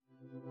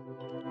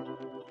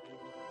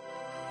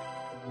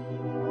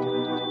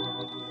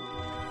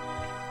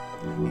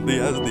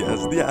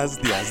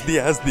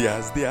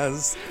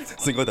Diaz.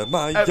 Cinco de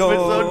Mayo.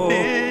 Episode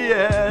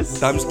 10.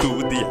 Times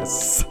 2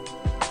 Diaz.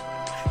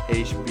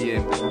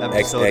 HBM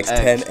episode X,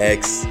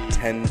 10X,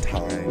 10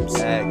 times.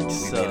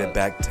 X. We made it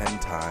back 10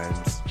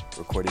 times.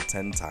 Recorded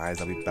 10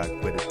 times. I'll be back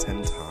with it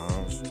 10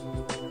 times.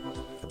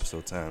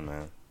 Episode 10,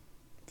 man.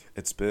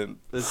 It's been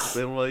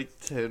like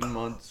 10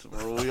 months.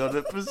 We're only on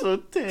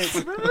episode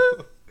 10, man.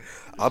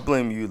 I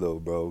blame you though,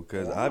 bro,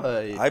 cause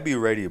I be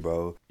ready,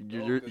 bro.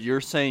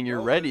 You're saying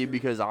you're ready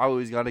because I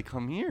always gotta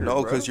come here.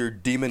 No, bro. cause your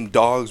demon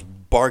dogs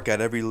bark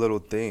at every little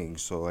thing,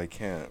 so we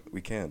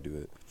can't do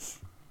it.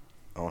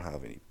 I don't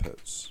have any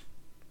pets.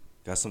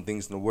 Got some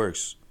things in the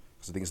works.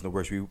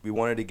 We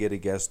wanted to get a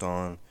guest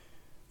on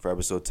for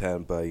episode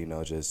 10, but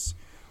just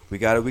we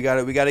gotta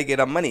get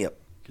our money up.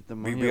 Get the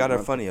money We got up,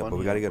 our money up, but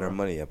we gotta get our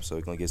money up, so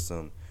we're gonna get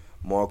some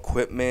more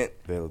equipment,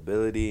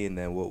 availability, and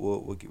then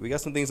we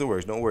got some things in the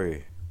works. Don't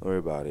worry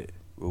about it.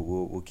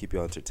 We'll keep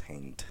you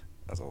entertained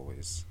as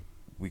always.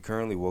 We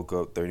currently woke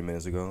up 30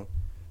 minutes ago,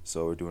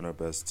 so we're doing our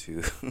best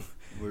to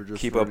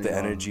keep up the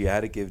energy. I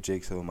had to give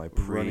Jake some of my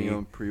running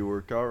on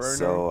pre-workout right now.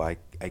 So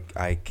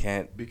I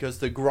can't, because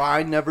the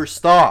grind never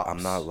stops.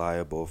 I'm not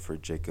liable for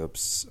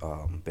Jacob's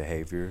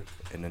behavior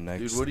in the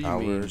next hour. Dude, what do you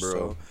mean, bro?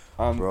 So,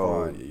 I'm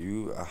bro,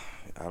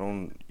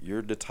 fine.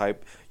 you're the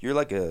type, you're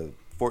like a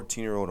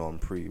 14-year-old on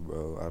pre,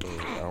 bro. I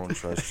don't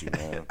trust you,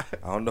 man.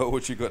 I don't know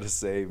what you're gonna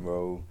say,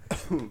 bro.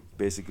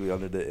 Basically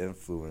under the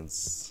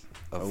influence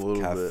of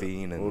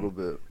caffeine and a little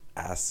bit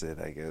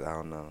acid, I guess. I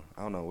don't know.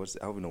 I don't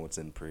even know what's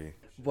in pre.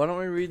 Why don't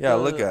we read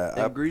look the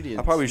at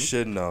ingredients? I probably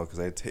should know because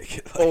I take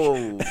it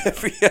like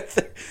every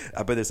other.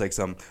 I bet there's like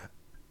some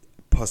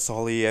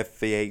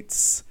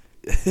polyphenolates.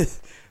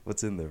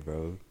 What's in there,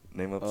 bro?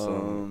 Name up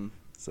some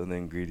of the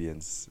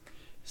ingredients.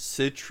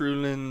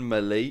 Citrulline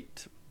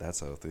malate.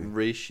 That's healthy.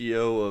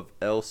 Ratio of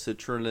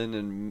L-citrulline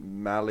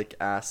and malic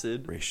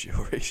acid.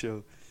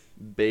 Ratio.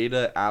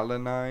 Beta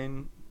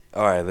alanine.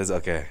 All right,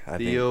 okay.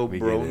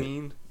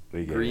 Theobromine.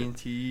 Green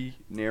tea.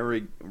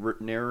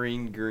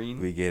 Narine green.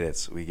 We get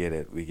it.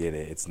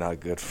 It's not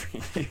good for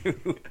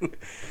you.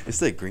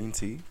 It's like green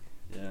tea.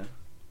 Yeah.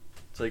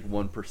 It's like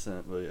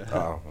 1%, but yeah.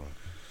 Oh.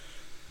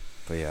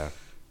 But yeah,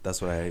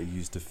 that's what I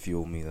use to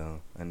fuel me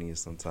though. I need it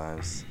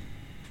sometimes.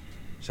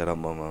 Shout out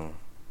Momo.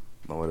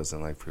 Momo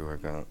doesn't like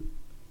pre-workout.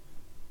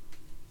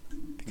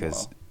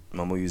 Because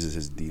Momo uses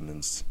his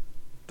demons.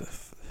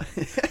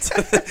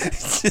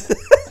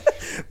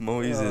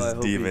 Momo uses his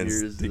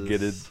demons to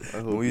get it.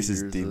 Momo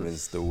uses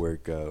demons to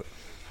work out.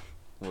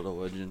 What a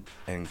legend.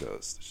 And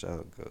Ghost. Shout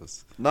out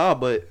Ghost. Nah,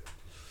 but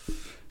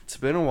it's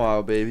been a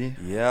while, baby.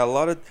 Yeah, a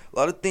lot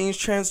of things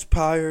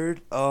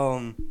transpired.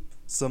 Some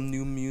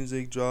new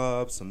music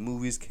dropped. Some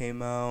movies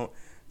came out.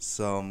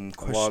 Some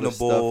questionable a lot of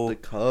stuff to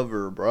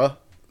cover, bruh.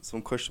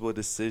 Some questionable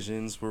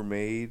decisions were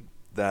made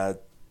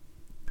that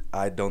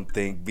I don't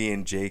think me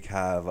and Jake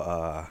have.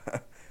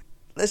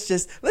 Let's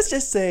just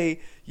say,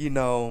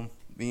 me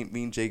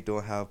and Jake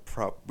don't have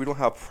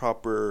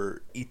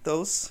proper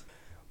ethos.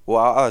 Well,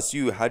 I'll ask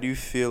you, how do you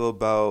feel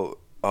about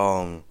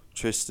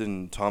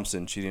Tristan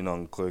Thompson cheating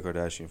on Khloe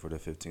Kardashian for the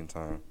 15th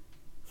time?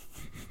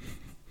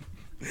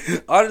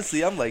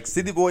 Honestly, I'm like,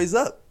 City Boys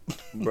up.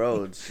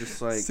 Bro, it's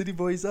just like City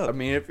Boys up. I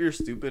mean, if you're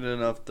stupid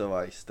enough to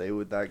like stay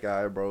with that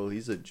guy, bro,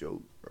 he's a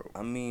joke, bro.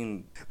 I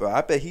mean, bro,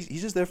 I bet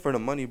he's just there for the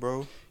money,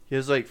 bro. He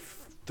has like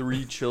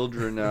 3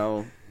 children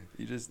now.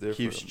 He just there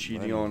keeps for the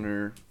cheating money. on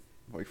her,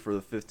 like for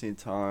the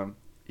 15th time.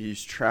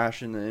 He's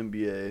trashing the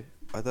NBA.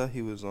 I thought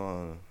he was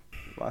on.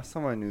 Last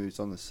time I knew, he was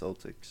on the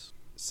Celtics.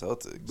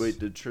 Wait,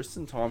 did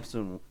Tristan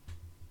Thompson?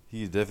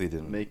 He definitely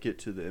didn't make it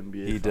to the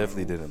NBA. He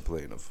definitely didn't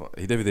play in the fun.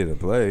 He definitely didn't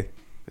play.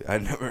 I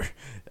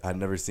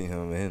never seen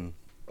him in.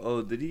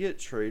 Oh, did he get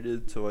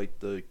traded to like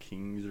the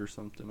Kings or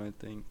something? I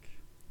think.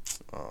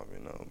 Oh,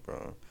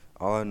 bro.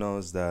 All I know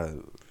is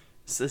that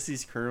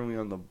Sussy's currently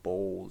on the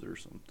Bulls or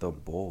something. The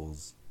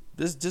Bulls.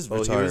 Just retire.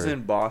 retire. He was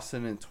in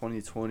Boston in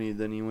 2020.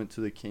 Then he went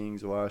to the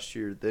Kings last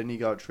year. Then he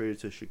got traded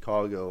to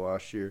Chicago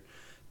last year.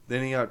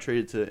 Then he got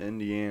traded to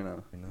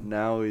Indiana.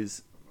 Now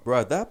he's. Bro,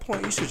 at that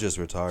point, you should just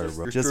retire,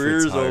 bro. Your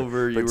career's retire.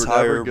 over. You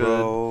retire, were never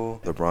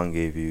good. Bro. LeBron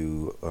gave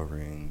you a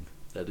ring.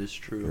 That is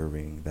true. Your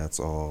ring. That's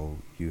all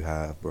you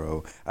have,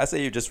 bro. I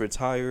say you just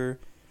retire,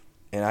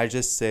 and I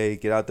just say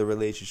get out the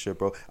relationship,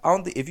 bro. I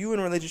don't think if you're in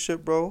a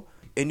relationship, bro,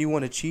 and you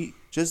want to cheat,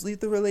 just leave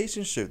the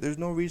relationship. There's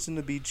no reason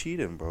to be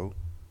cheating, bro.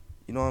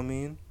 You know what I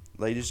mean?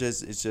 Like it's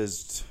just.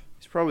 He's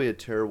probably a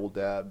terrible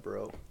dad,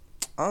 bro.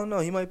 I don't know.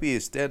 He might be a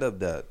stand-up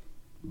dad,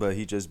 but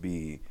he just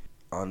be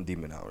on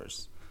demon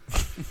hours.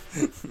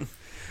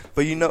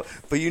 But you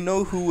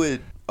know who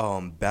would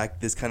back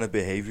this kind of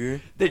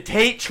behavior? The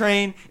Tate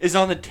train is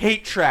on the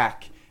Tate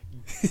track.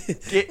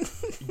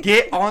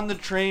 Get on the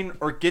train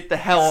or get the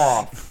hell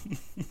off.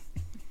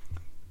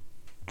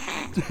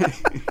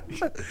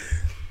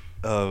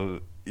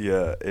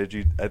 Yeah,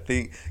 Andrew. I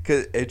think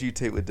because Andrew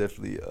Tate would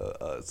definitely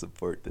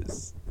support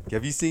this.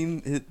 Have you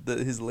seen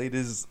his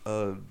latest?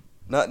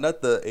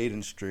 Not the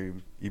Aiden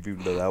stream, even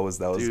though that was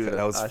Dude,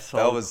 that was I saw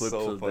that was clips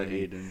so of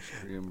funny. the Aiden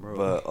stream, bro.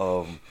 But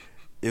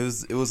It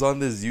was on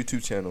this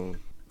YouTube channel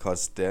called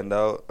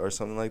Standout or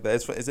something like that.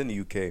 It's in the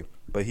UK,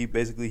 but he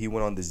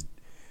went on this.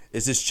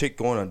 It's this chick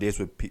going on dates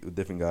with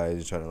different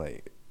guys trying to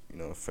like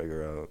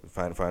figure out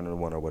find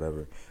one or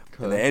whatever.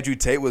 Okay. And then Andrew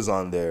Tate was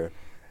on there,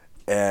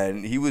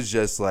 and he was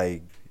just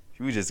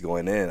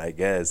going in, I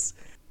guess.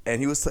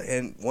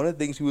 And one of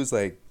the things he was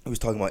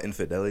talking about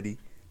infidelity.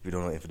 If you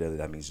don't know infidelity,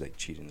 that means like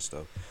cheating and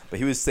stuff. But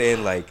he was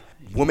saying like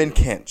women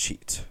can't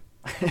cheat.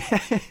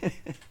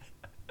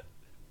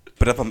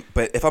 But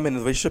if I'm in a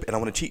relationship and I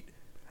want to cheat,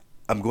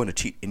 I'm going to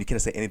cheat, and you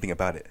can't say anything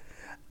about it.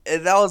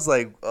 And I was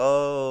like,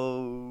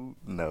 oh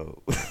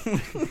no.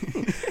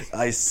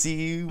 I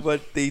see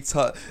what they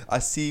talk. I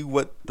see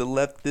what the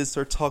leftists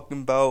are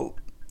talking about.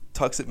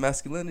 Toxic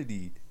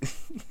masculinity.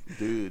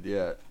 Dude,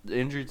 yeah.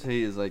 Andrew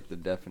Tate is like the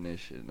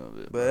definition of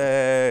it. But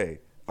hey,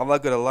 I'm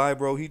not gonna lie,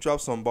 bro. He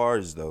dropped some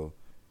bars though.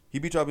 He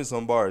be dropping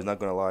some bars. Not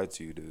gonna lie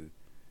to you, dude.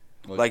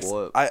 Like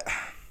what?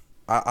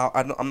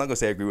 I'm not gonna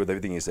say I agree with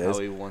everything he says.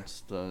 How he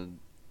wants to.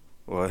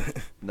 What?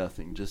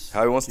 Nothing. Just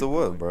how he wants to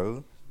what,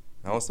 bro?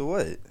 How he wants to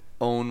what?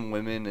 Own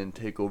women and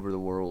take over the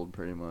world,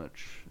 pretty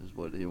much, is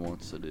what he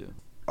wants to do.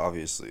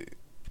 Obviously,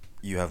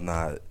 you have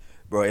not,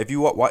 bro. Have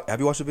you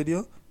watched the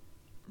video?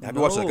 Have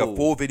you watched like a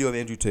full video of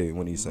Andrew Tate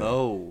when he's saying?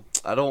 No,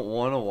 I don't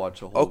want to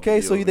watch a whole. Okay,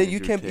 video so of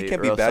you can't be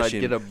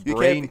bashing. I'd get a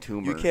brain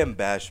tumor. You can't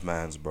bash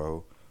mans,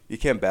 bro. You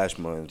can't bash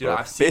mans, dude, bro.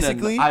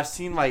 I've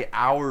seen like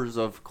hours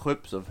of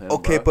clips of him.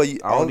 Okay, bro. but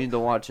I don't need to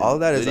watch it. All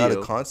that is out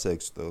of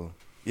context, though.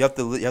 You have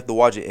to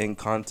watch it in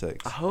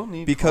context. I don't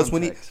need because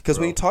context,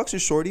 when he talks to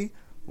Shorty,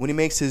 when he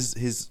makes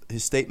his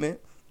statement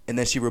and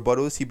then she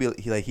rebuttals,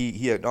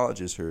 he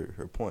acknowledges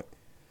her point.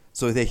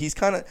 So that he's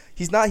not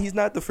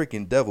the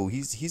freaking devil.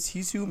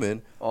 He's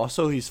human.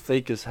 Also, he's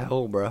fake as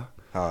hell, bro.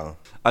 How?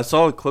 I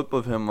saw a clip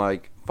of him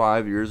like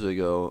 5 years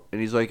ago, and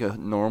he's like a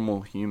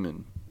normal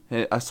human.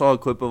 I saw a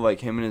clip of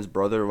like him and his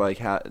brother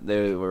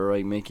they were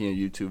like making a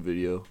YouTube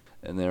video,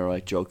 and they were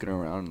like joking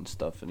around and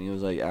stuff, and he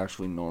was like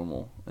actually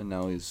normal, and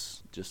now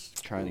he's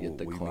just trying to get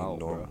the clout,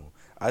 bro.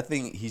 I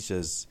think he's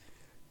just,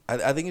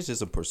 I think it's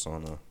just a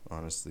persona,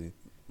 honestly.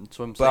 That's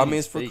what I'm saying. But I mean,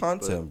 it's for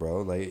content,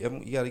 bro. Like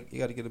you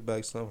gotta get it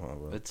back somehow,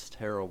 bro. It's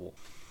terrible.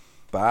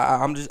 But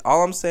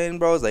all I'm saying,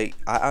 bro, is like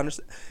I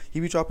understand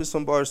he be dropping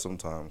some bars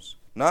sometimes.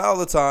 Not all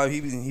the time.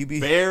 He be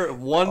bare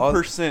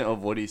 1%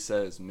 of what he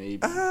says, maybe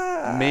 1%.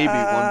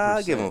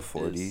 I'll give him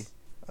 40.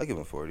 I'll give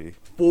him 40.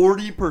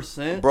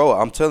 40%, bro.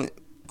 I'm telling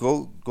you,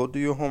 go do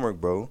your homework,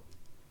 bro.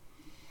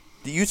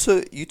 You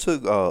did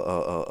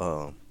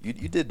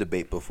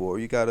debate before.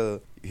 You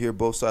gotta hear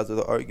both sides of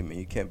the argument.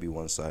 You can't be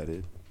one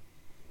sided.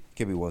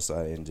 Can't be one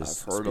sided and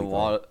just. I've heard a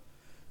lot.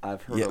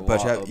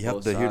 But you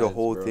have to hear the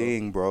whole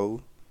thing,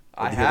 bro.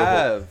 I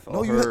have.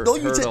 No, you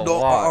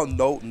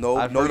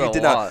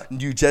did not.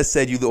 You just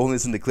said you only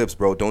listen to clips,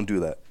 bro. Don't do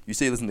that. You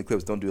say you listen to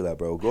clips. Don't do that,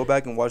 bro. Go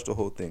back and watch the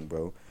whole thing,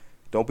 bro.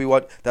 Don't be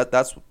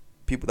That's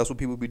what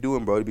people be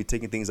doing, bro. They be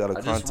taking things out of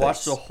context. I just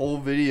watched the whole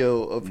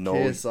video of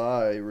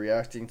KSI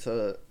reacting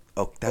to.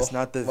 Oh, that's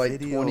not the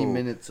video. 20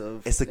 minutes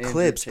of. It's the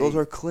clips. Those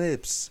are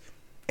clips,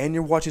 and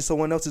you're watching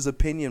someone else's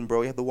opinion,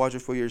 bro. You have to watch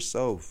it for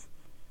yourself.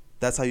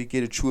 That's how you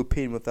get a true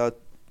opinion without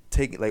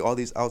taking like all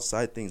these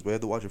outside things. But you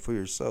have to watch it for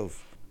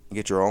yourself.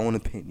 Get your own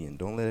opinion.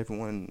 Don't let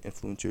everyone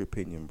influence your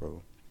opinion,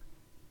 bro.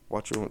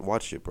 Watch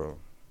it, bro.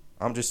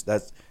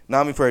 That's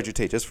not me for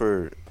educate, just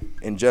for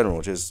in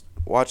general. Just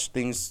watch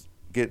things,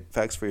 get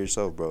facts for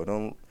yourself, bro.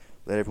 Don't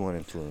let everyone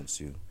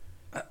influence you.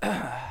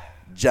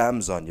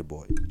 Gems on you,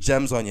 boy.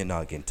 Gems on your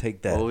noggin.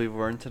 Take that. What we've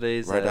learned today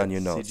is right that down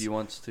your notes. CG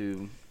wants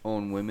to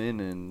own women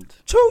and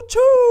choo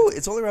choo.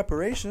 It's only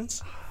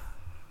reparations.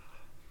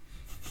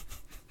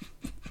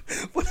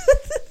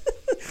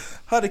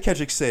 How did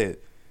Kendrick say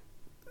it?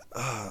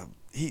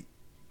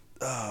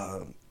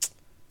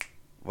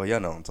 Well, y'all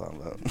know what I'm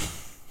talking about.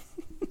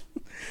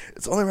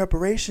 It's only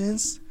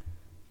reparations.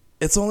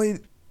 It's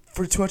only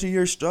for 200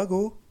 years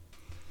struggle.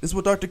 This is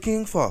what Dr.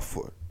 King fought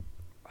for.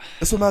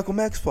 This is what Malcolm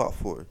X fought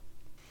for.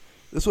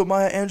 This is what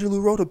Maya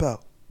Angelou wrote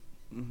about.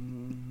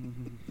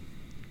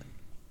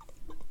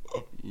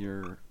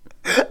 You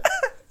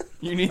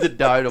need to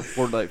die to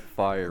Fortnite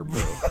fire,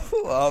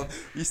 bro.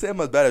 You say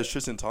I'm as bad as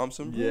Tristan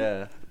Thompson, bro?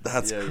 Yeah.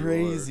 That's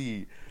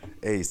crazy.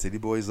 Hey, City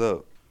Boys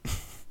up.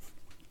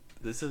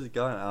 This has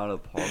gotten out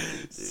of pocket,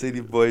 dude.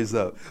 City Boys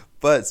up.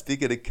 But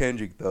speaking of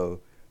Kendrick, though,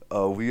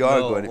 we are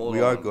going to. Hold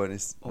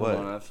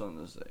on, I have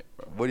something to say,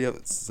 bro. What do you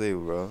have to say,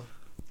 bro?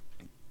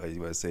 You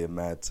want to say a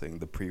mad thing,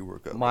 the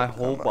pre-workout? My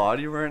whole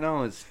body right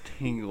now is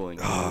tingling.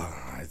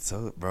 It's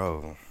so,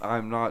 bro.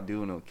 I'm not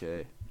doing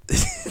okay.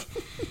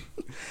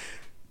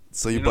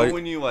 So you know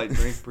when you like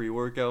drink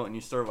pre-workout and you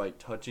start like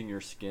touching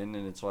your skin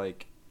and it's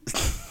like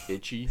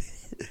itchy,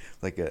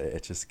 like a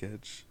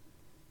Etch-a-Sketch.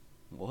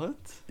 What?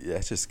 Yeah,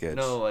 Etch-a-Sketch.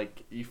 No,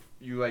 like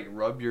you like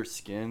rub your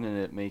skin and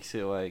it makes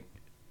it like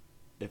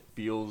it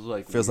feels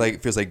like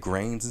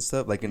grains and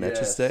stuff like an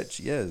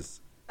Etch-a-Sketch. Yes.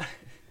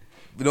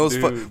 You know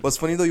what's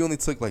funny though? You only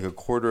took like a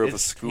quarter of a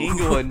scoop. It's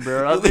tingling,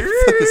 bro. You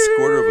took a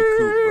quarter of a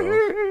scoop,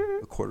 bro.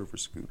 A quarter of a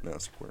scoop,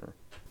 not a quarter.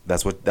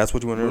 That's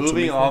what you want to.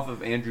 Moving off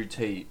of Andrew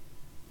Tate.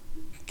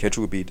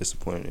 Kendrick would be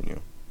disappointed in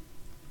you.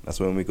 That's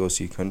when we go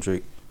see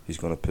Kendrick, he's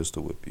gonna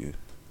pistol whip you,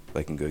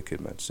 like in Good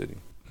Kid, Mad City.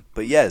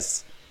 But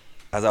yes,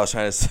 as I was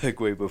trying to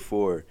segue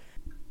before,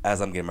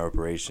 as I'm getting my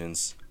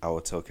reparations, I will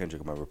tell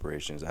Kendrick my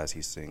reparations as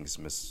he sings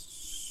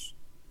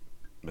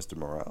Mr.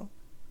 Morale.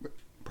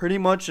 Pretty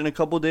much in a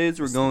couple days,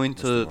 we're going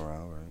Mr.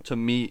 Morale, right? to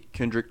meet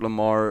Kendrick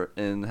Lamar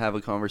and have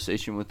a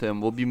conversation with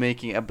him. We'll be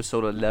making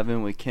episode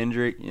 11 with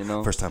Kendrick. You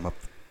know, First time up.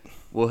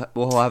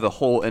 We'll have a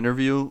whole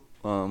interview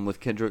with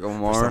Kendrick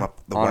Lamar on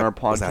our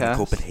podcast. Was out in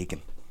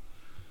Copenhagen.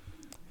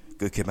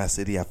 Good Kid, Mad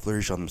City. I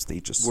flourish on them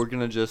stages. We're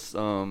gonna just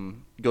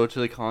go to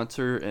the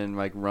concert and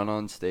like run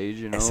on stage,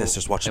 you know. And sis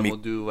just watching me. We'll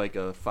do like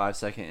a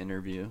 5-second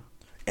interview.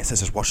 And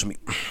sis just watching me.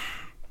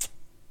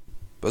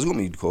 But it's gonna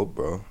be cool,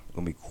 bro. It's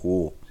gonna be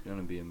cool. It's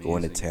gonna be amazing.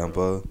 Going to Tampa.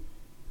 Bro.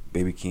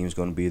 Baby Keem's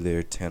gonna be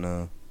there.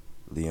 Tenna,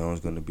 Leon's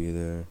gonna be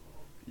there.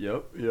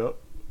 Yep.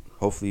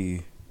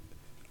 Hopefully,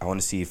 I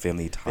want to see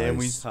Family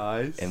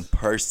Ties in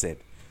person.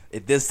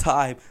 At this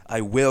time,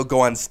 I will go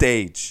on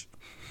stage.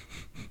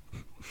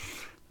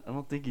 I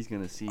don't think he's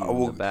gonna see you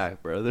in the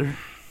back, brother.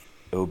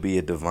 It will be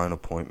a divine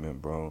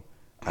appointment, bro.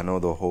 I know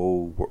the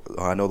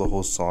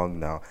whole song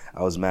now.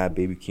 I was mad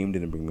Baby Keem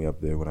didn't bring me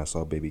up there when I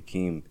saw Baby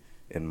Keem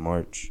in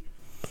March.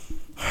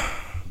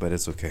 But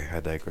it's okay. I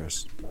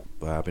digress.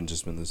 But I've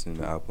just been listening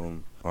to the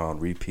album on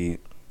repeat.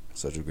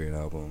 Such a great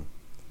album.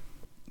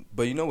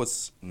 But you know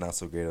what's not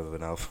so great of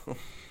an album?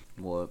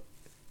 What?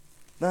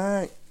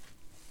 Like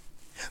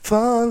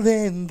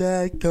falling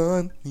back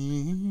on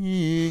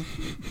me.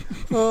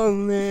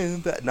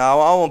 Falling back. No,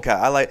 I won't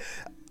count.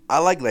 I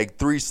like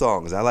 3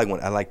 songs. I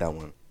like that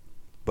one.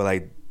 But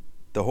like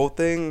the whole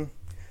thing.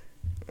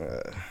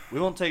 We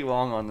won't take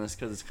long on this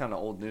because it's kind of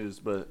old news,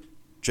 but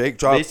Drake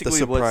dropped basically the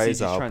surprise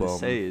what album. Trying to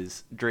say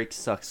is Drake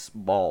sucks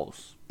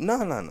balls. No.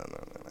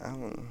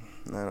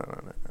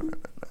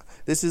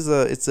 This is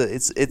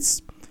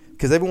it's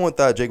because everyone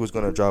thought Drake was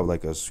gonna drop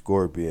like a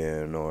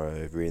Scorpion or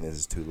if This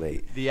Is Too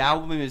Late. The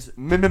album is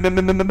mid.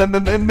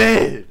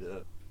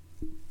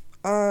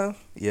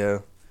 Yeah.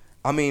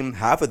 I mean,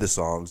 half of the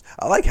songs.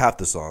 I like half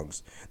the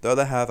songs. The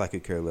other half I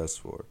could care less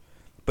for.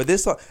 But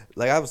this song,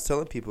 like I was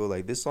telling people,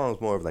 like this song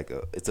is more of like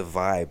it's a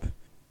vibe.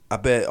 I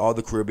bet all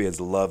the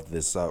Caribbeans loved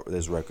this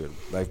record,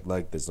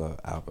 like this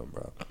album,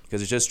 bro.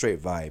 Because it's just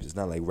straight vibes. It's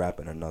not like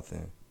rapping or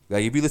nothing.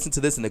 Like if you listen to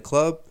this in the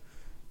club,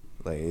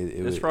 like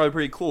it's probably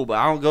pretty cool. But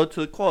I don't go to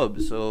the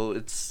club, so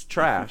it's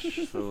trash.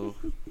 So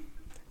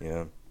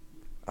yeah,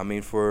 I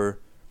mean for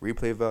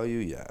replay value,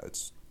 yeah,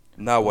 it's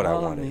not what I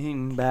wanted.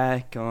 Falling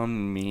back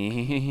on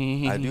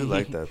me. I do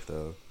like that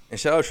though. And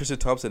shout out Tristan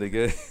Thompson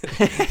again.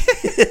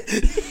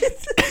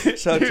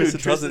 Shout out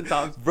Tristan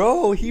Thompson.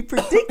 Bro, he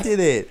predicted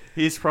it.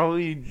 He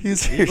probably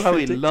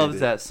loves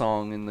that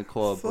song in the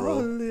club, bro.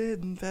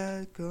 Falling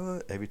back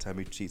on. Every time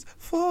he cheats.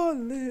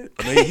 Falling.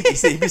 Oh, no, he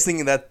be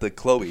singing that to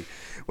Chloe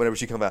whenever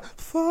she come out.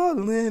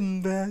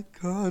 Falling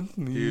back on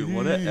me. Dude,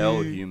 what a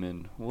L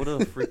human. What a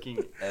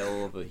freaking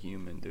L of a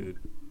human, dude.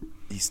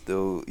 He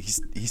still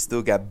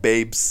got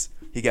babes.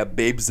 He got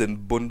babes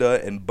and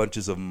bunda and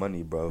bunches of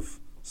money, bruv.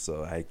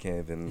 So I can't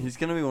even. He's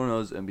gonna be one of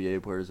those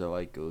NBA players that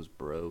like goes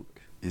broke.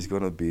 He's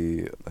gonna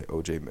be like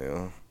OJ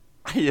Mayo.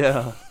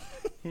 Yeah,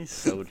 he's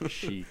so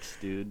cheeks,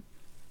 dude.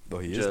 No,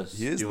 he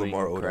is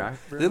Lamar Odom.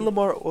 Bro. Didn't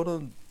Lamar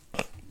Odom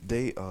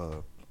date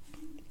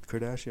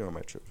Kardashian or my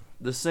trip?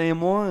 The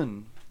same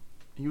one.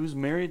 He was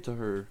married to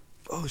her.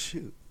 Oh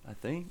shoot! I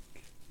think.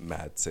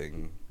 Mad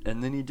Sing.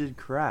 And then he did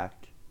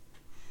crack.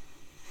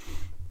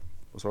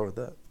 What's wrong with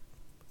that?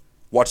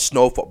 Watch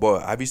Snowfall, bro.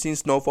 Have you seen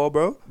Snowfall,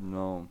 bro?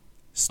 No.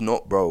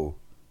 Bro.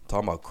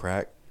 Talking about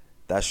crack.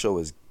 That show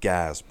is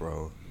gas,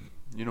 bro.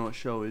 You know what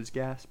show is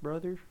gas,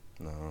 brother?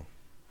 No.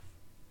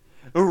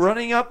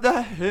 Running up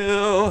that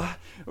hill,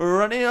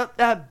 running up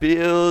that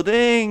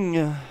building.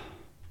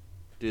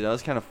 Dude, that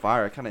was kind of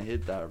fire. I kind of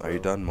hit that, bro. Are you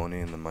done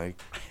moaning in the mic?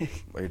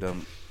 Are you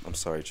done? I'm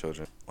sorry,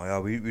 children. Oh yeah,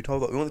 we only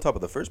talked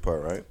about the first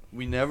part, right?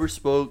 We never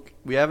spoke.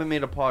 We haven't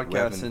made a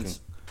podcast since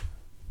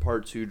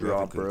part 2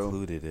 dropped, bro.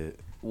 Concluded it.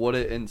 What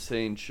an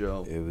insane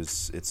show.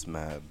 It's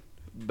mad.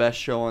 Best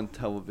show on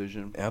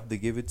television. I have to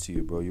give it to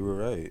you, bro. You were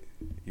right.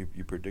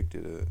 You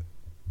predicted it.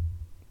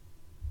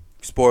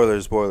 Spoiler.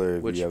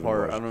 Which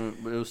part? I don't.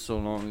 It was so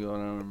long ago. I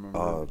don't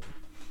remember.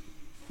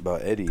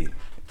 About Eddie.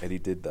 Eddie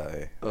did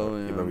die. Oh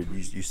yeah. You remember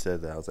you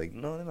said that? I was like,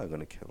 no, they're not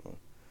gonna kill him.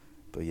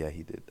 But yeah,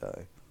 he did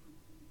die.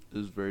 It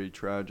was very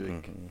tragic.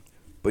 Mm-hmm.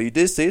 But you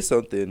did say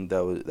something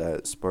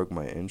that sparked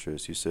my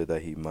interest. You said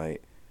that he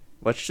might.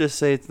 Let's just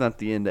say it's not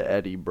the end of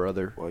Eddie,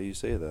 brother. Why you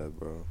say that,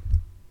 bro?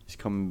 He's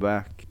coming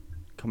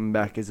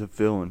back as a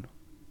villain.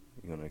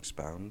 You gonna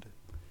expound?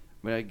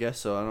 I mean, I guess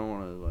so. I don't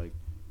want to like.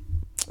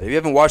 If you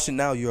haven't watched it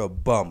now, you're a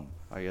bum.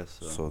 I guess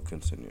so. So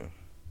continue.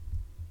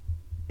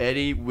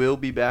 Eddie will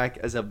be back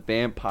as a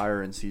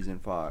vampire in season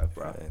 5,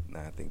 bro.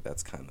 I think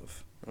that's kind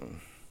of.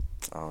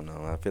 I don't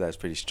know. I feel like it's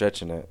pretty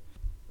stretching it.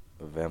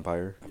 A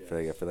vampire. Yes.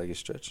 I feel like it's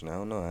stretching. I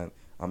don't know.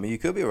 I mean, you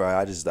could be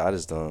right. I just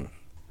don't.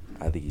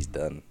 I think he's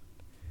done.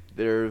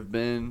 There have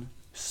been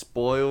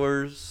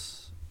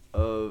spoilers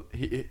of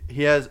he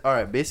has. All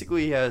right.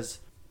 Basically, he has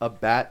a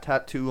bat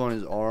tattoo on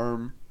his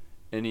arm,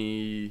 and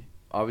he's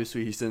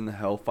in the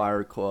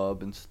Hellfire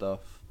Club and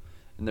stuff.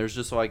 And there's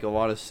just like a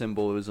lot of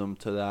symbolism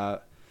to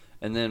that.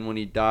 And then when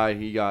he died,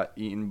 he got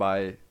eaten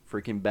by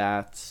freaking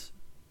bats.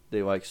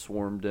 They like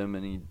swarmed him,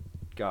 and he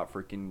got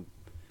freaking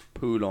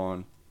pooed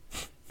on.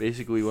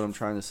 Basically, what I'm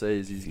trying to say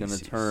is he's going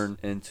to turn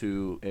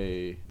into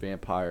a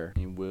vampire.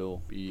 He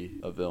will be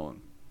a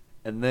villain.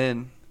 And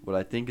then what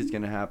I think is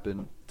going to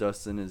happen,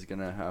 Dustin is going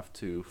to have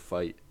to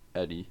fight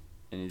Eddie,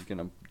 and he's going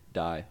to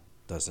die.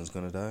 Dustin's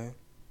going to die?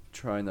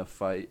 Trying to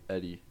fight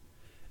Eddie.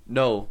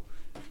 No,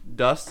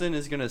 Dustin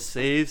is going to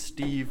save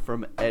Steve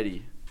from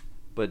Eddie,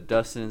 but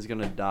Dustin is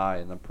going to die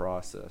in the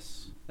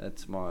process.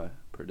 That's my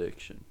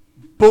prediction.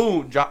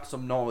 Boom! Drop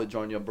some knowledge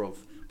on you, bro.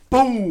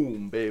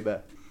 Boom, baby.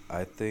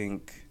 I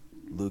think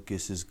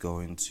Lucas is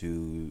going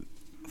to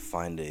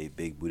find a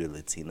big booty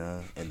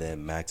Latina, and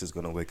then Max is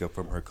going to wake up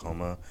from her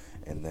coma,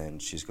 and then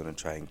she's going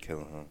to try and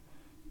kill him.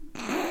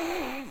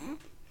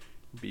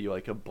 Be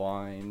like a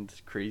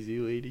blind, crazy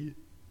lady.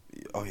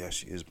 Oh, yeah,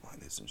 she is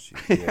blind, isn't she?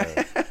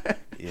 Yeah.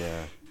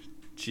 Yeah.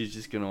 She's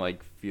just going to,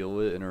 like,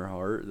 feel it in her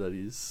heart that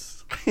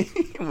he's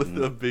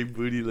with a big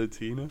booty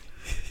Latina.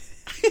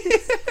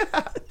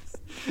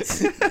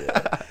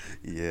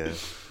 Yeah.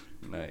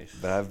 Nice.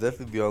 But I've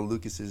definitely be on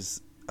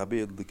Lucas's. I'll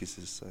be on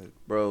Lucas's side.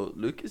 Bro,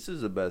 Lucas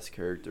is the best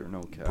character,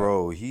 no cap.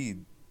 Bro,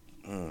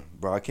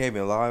 bro, I can't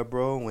even lie,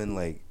 bro. When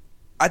like,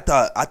 I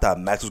thought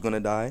Max was gonna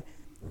die,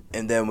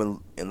 and then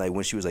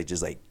when she was like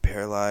just like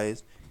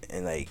paralyzed,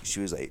 and like she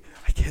was like,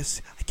 I can't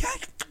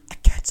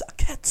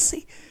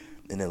see.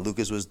 And then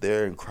Lucas was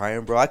there and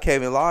crying, bro. I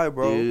can't even lie,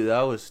 bro. Dude,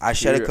 that was. I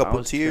shed a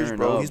couple tears,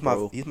 bro. He's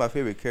my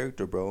favorite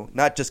character, bro.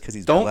 Not just because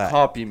he's black. Don't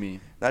copy me.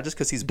 Not just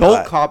because he's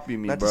black. Don't copy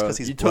me, Not bro. just because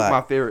he's you black. took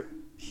my favorite.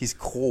 He's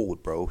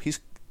cold, bro. He's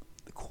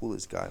the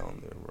coolest guy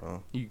on there,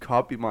 bro. You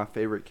copied my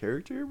favorite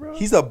character, bro?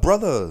 He's a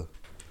brother.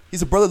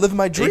 He's a brother living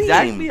my dream.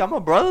 Exactly. I'm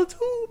a brother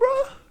too,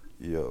 bro.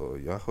 Yo,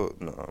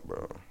 nah,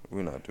 bro.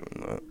 We're not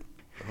doing that.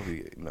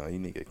 You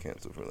need to get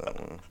canceled for that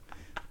one.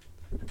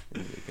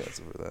 You need to get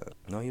canceled for that.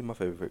 No, he's my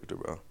favorite character,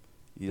 bro.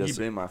 He's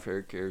been my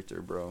favorite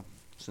character, bro.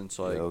 Since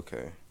like. Yeah,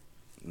 okay.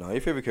 No,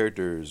 your favorite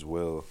character is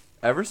Will.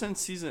 Ever since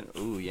season.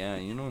 Ooh, yeah.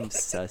 You know him,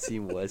 Sussy,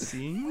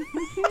 Wussy.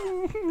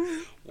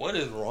 What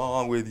is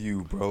wrong with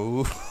you,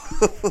 bro?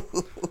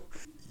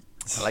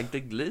 I like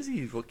the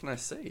glizzies. What can I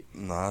say?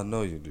 Nah, I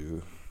know you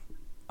do.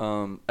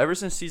 Ever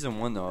since season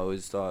 1, though, I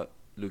always thought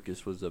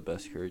Lucas was the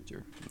best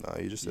character. Nah,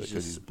 you just said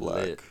because he's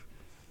black. Lit.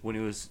 When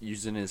he was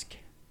using his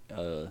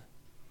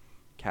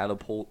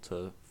catapult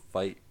to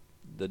fight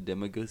the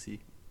Demogorgon.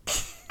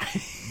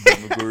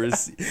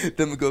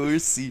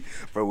 Demogorgon.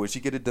 Bro, would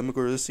you get a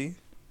Demogorgon?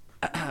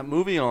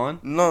 Moving on.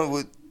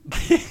 No.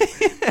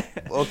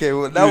 Okay,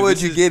 well, now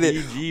would you get it?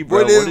 PG,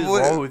 bro. What is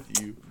wrong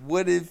with you?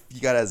 What if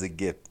you got it as a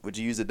gift? Would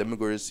you use a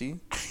Demogorgon?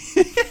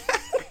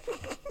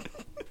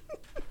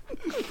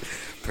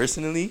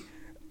 Personally,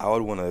 I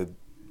would want to.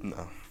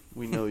 No.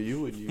 We know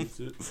you would use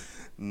it.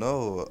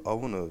 No, I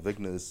want a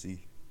Vignacy.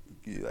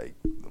 Like,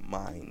 the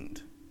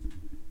mind.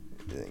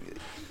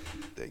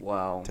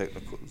 Wow.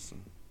 Technicals.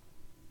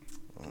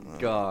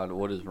 God,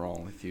 what is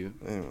wrong with you?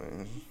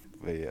 Anyway,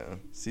 but yeah,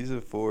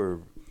 season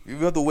 4. We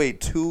have to wait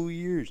 2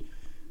 years.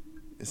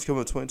 It's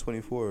coming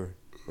 2024,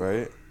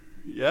 right?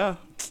 Yeah.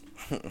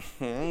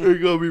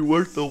 It's gonna be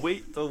worth the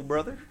wait, though,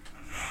 brother.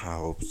 I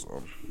hope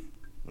so.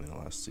 In the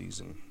last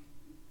season.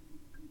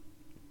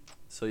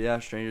 So yeah,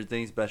 Stranger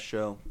Things, best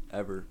show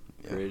ever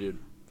created.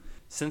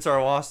 Since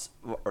our last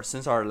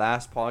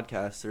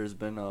podcast, there's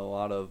been a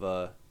lot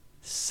of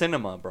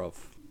cinema, bro.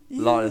 A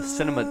lot of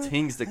cinema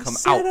things that come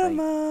out.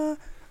 Like,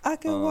 I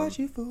can watch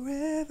you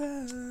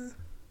forever.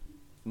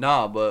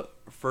 Nah, but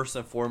first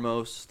and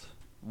foremost,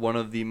 one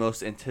of the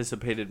most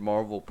anticipated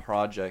Marvel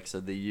projects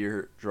of the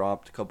year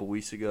dropped a couple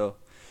weeks ago.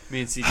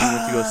 Me and CG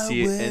went to go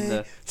see it in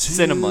the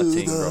cinema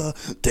thing, bro.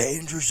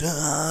 Danger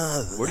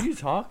zone. What are you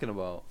talking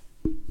about?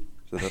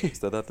 Is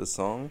that the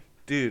song?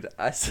 Dude,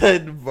 I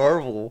said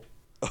Marvel.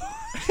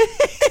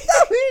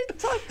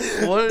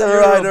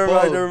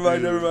 Never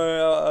mind.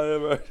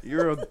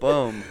 You're a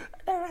bum.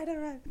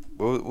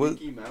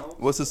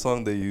 What's the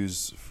song they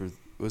use for?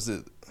 Was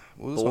it?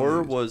 What was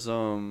Thor was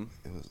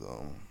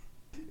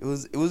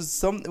It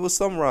was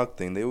some rock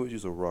thing. They would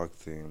use a rock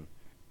theme.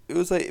 It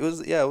was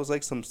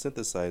like some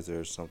synthesizer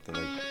or something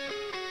like.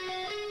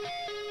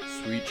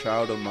 Sweet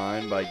Child of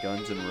Mine by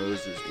Guns N'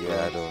 Roses. Bro.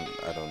 Yeah, I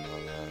don't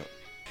know that.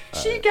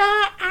 She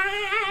got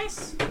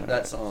eyes.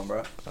 That song,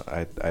 bro.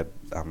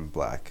 I'm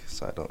black,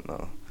 so I don't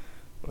know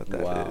what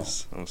that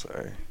is. I'm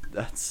sorry.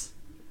 That's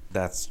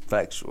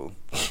factual.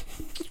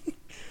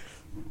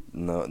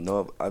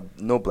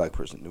 No black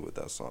person knew what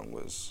that song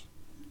was.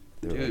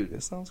 They were like,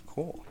 it sounds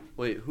cool.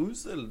 Wait,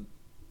 who's the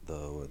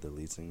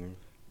lead singer?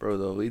 Bro,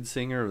 the lead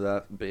singer of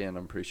that band,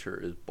 I'm pretty sure,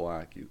 is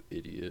black, you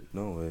idiot.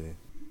 No way.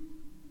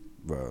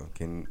 Bro,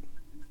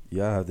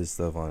 y'all have this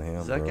stuff on hand,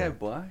 Is that bro. guy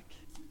black?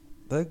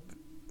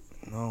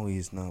 No,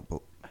 he's not.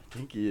 I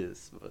think he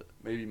is, but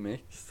maybe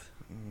mixed.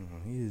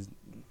 He is.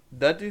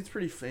 That dude's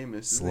pretty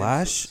famous.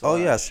 Slash? Oh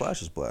yeah,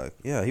 Slash is black.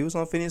 Yeah, he was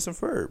on Phineas and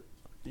Ferb.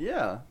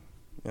 Yeah.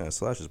 Yeah,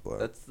 Slash is black.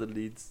 That's the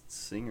lead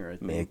singer, I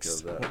think.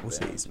 Mixed. Of that We'll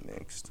say band. he's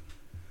mixed.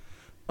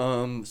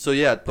 So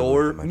yeah,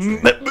 Thor.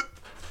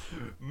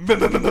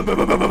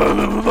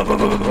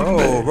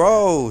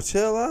 Bro,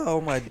 chill out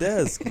on my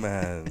desk,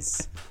 man.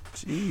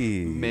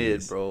 Jeez.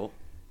 Mid, bro.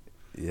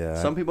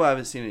 Yeah. Some people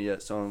haven't seen it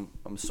yet, so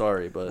I'm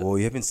sorry, but. Well,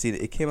 you haven't seen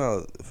it. It came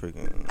out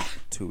freaking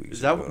 2 weeks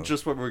Is that ago.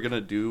 just what we're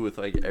gonna do with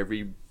like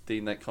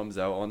everything that comes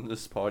out on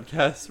this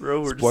podcast,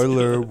 bro? We're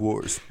Spoiler just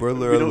war.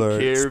 Spoiler we don't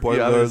alert. care if you Spoiler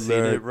haven't alert.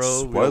 seen it,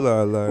 bro.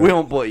 Spoiler alert. We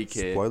don't bloody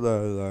care.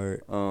 Spoiler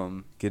alert.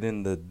 Get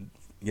in the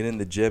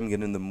gym.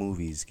 Get in the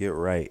movies. Get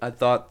right. I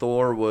thought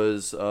Thor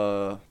was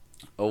a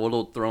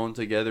little thrown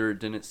together. It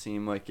didn't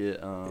seem like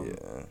it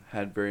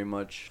had very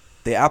much.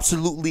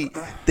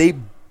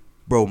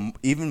 Bro,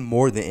 even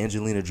more than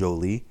Angelina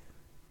Jolie,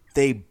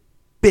 they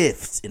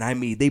biffed, and I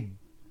mean they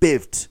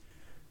biffed.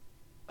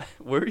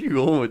 Where are you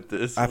going with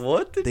this?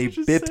 What did you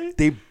just say?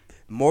 They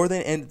more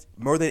than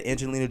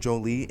Angelina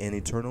Jolie and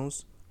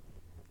Eternals,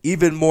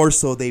 even more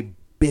so they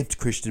biffed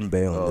Christian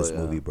Bale in this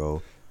movie,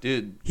 bro.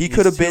 Dude, he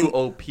could have been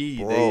OP.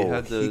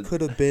 Bro, he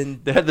could have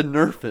been. They had to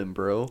nerf him,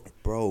 bro.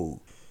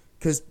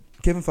 Because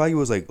Kevin Feige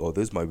was like, "Oh,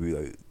 this might be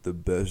like the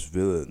best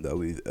villain that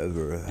we've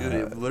ever had."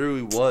 Dude, it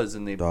literally was,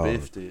 and they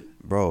biffed it.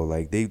 Bro,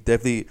 like they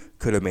definitely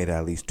could have made it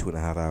at least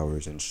 2.5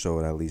 hours and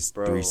showed at least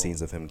 3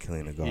 scenes of him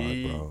killing a god, bro.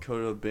 He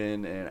could have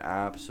been an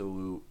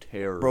absolute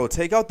terror. Bro,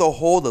 take out the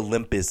whole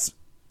Olympus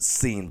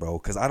scene, bro,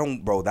 because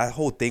that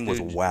whole thing was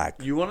whack.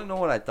 You want to know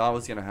what I thought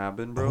was gonna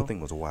happen, bro? The whole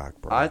thing was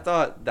whack, bro. I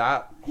thought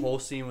that whole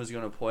scene was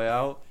gonna play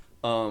out.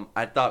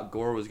 I thought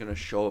Gore was gonna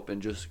show up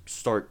and just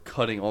start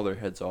cutting all their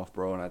heads off,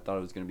 bro, and I thought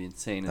it was gonna be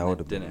insane, and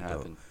it didn't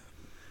happen.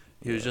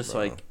 He was just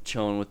like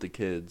chilling with the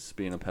kids,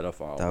 being a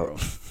pedophile, bro.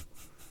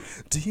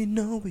 Do you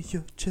know where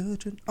your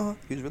children are?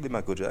 He was really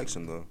Michael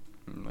Jackson though,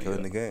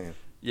 killing the game.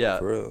 Yeah,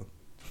 for real.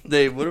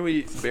 They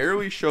literally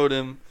barely showed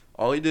him.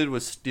 All he did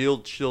was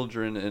steal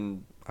children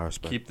and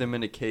keep them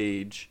in a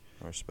cage,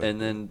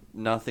 and then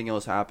nothing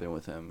else happened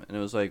with him. And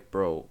it was like,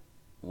 bro,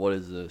 what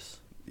is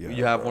this? Yeah,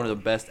 you have one of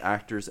the best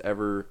actors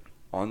ever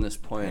on this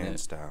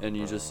planet, and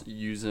you just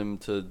use him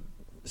to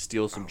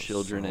steal some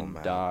children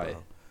and die.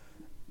 Bro.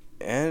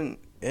 And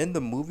in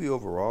the movie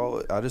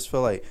overall, I just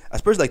felt like,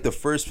 especially like the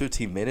first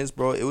 15 minutes,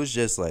 bro, it was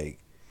just like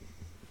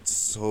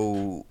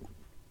so.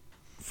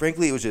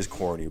 Frankly, it was just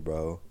corny,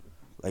 bro.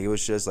 Like it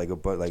was just like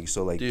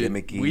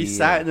gimmicky. We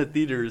sat in the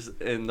theaters,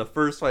 and the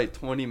first like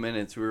 20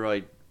 minutes, we were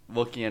like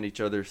looking at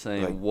each other,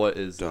 saying, like, "What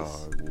is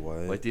this?"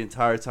 What? Like the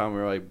entire time, we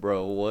were like,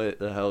 "Bro, what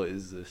the hell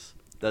is this?"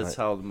 That's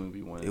how the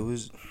movie went. It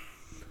was.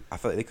 I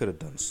felt like they could have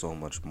done so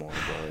much more,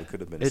 bro. It could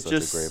have been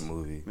such a great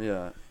movie.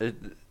 Yeah, it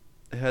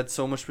had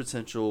so much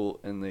potential,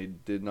 and they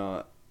did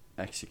not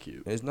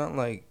execute. It's not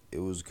like it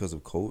was because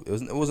of COVID.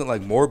 It wasn't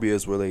like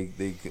Morbius where they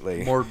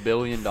like more $1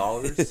 billion.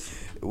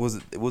 It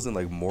wasn't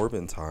like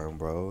Morbin time,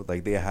 bro.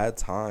 Like they had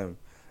time,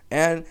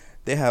 and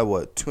they had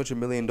what $200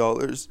 million,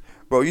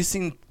 bro. You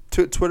seen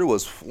Twitter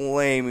was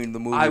flaming the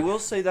movie. I will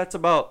say that's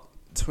about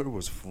Twitter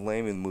was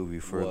flaming the movie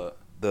for what?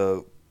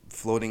 The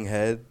floating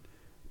head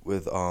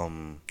with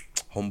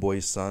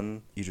Homeboy's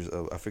son.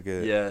 I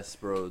forget. Yes,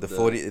 bro. The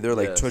floating. They're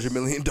like $200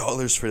 million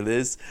for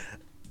this.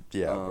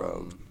 Yeah,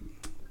 bro.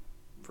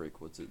 Freak,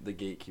 what's it? The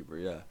Gatekeeper.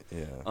 Yeah.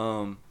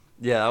 Yeah.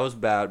 Yeah, that was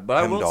bad. But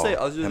I will say,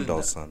 other than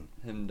Hemdall's son.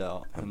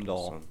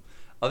 Hemdall.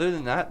 Other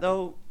than that,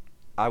 though,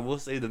 I will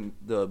say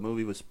the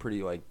movie was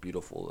pretty like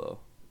beautiful though.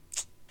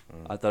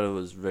 I thought it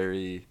was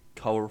very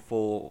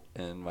colorful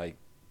and like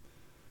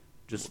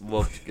just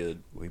looked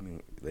good. What do you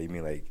mean? You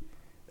mean like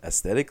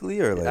aesthetically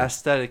or like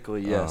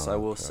aesthetically? Yes, I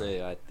will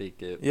say I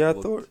think it. Yeah,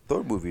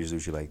 Thor movies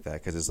usually like that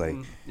because it's like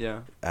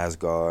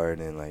Asgard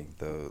and like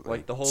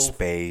the whole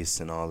space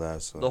and all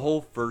that. So the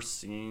whole first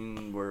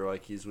scene where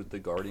like he's with the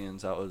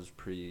Guardians, that was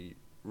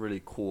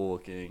really cool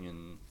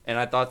looking, and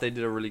I thought they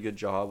did a really good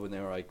job when they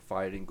were like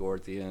fighting Gore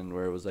at the end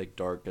where it was like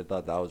dark. I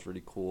thought that was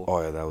really cool.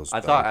 Oh yeah, that was. I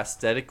thought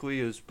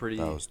aesthetically it was pretty.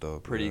 That was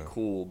dope. Pretty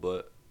cool,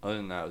 but other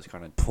than that, it was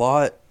kind of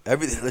plot.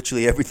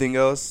 Literally everything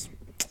else.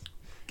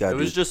 It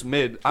was just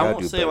mid. I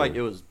won't say like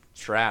it was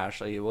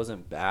trash. Like it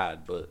wasn't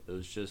bad, but it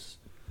was just.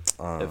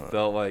 It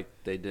felt like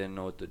they didn't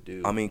know what to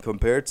do. I mean,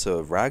 compared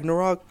to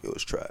Ragnarok, it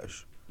was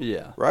trash.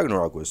 Yeah.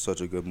 Ragnarok was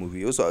such a good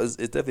movie. It's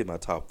definitely my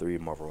top 3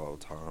 Marvel all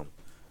time,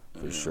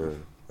 for sure.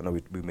 I know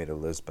we made a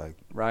list back.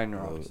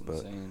 Ragnarok was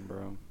insane,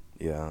 bro.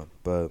 Yeah,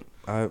 but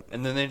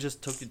and then they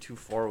just took it too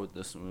far with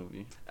this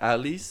movie.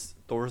 At least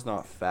Thor's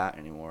not fat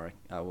anymore.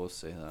 I will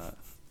say that.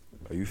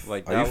 Are you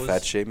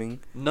fat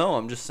shaming? No,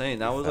 I'm just saying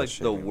that was like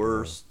the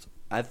worst.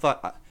 Bro. I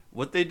thought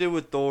what they did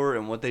with Thor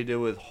and what they did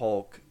with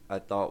Hulk, I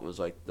thought was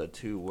like the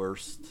 2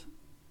 worst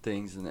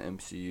things in the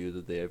MCU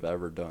that they have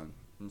ever done.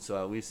 And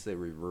so at least they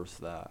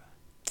reversed that.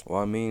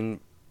 Well, I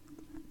mean,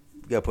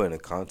 you gotta put it in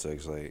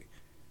context, like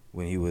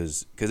when he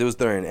was, because it was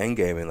during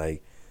Endgame and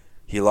like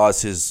he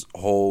lost his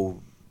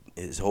whole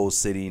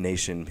city,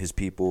 nation, his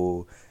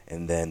people,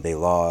 and then they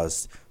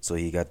lost. So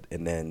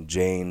and then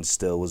Jane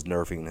still was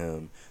nerfing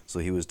him, so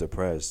he was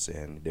depressed,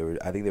 and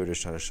I think they were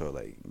just trying to show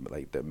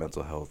like the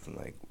mental health and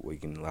like what you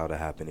can allow to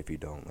happen if you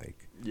don't like.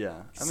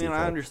 Yeah, I mean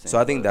I understand. So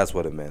I think that's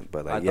what it meant,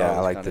 but like I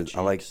like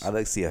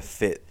to see a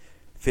fit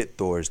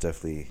Thor is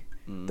definitely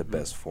the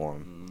best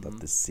form of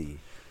the sea.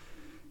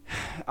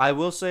 I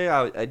will say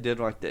I did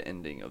like the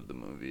ending of the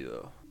movie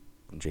though.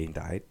 Jane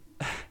died.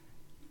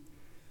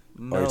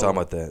 No, or are you talking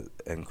about the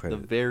end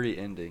credit? The very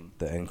ending.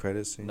 The end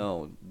credit scene?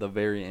 No, the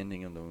very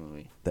ending of the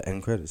movie. The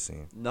end credit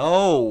scene.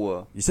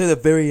 No. You said the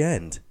very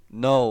end.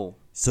 No.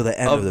 So the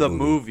end of the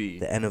movie.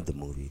 The end of the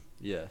movie.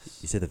 Yes.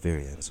 You said the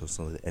very end, so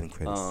the end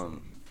credit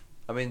scene.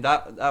 I mean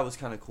that was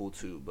kind of cool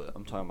too, but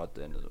I'm talking about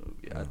the end of the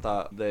movie. I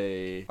thought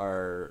they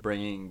are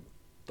bringing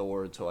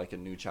Thor to like a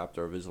new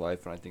chapter of his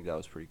life, and I think that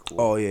was pretty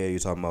cool. Oh yeah, you're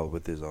talking about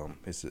with his daughter,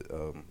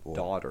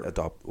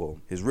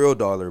 his real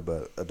daughter,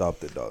 but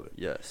adopted daughter.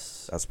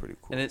 Yes, that's pretty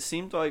cool. And it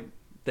seemed like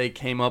they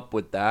came up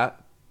with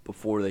that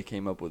before they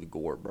came up with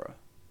gore, bro.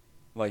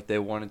 Like they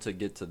wanted to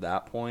get to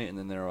that point, and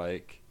then they're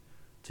like,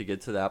 to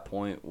get to that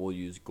point, we'll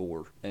use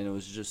gore, and it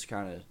was just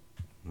kind of.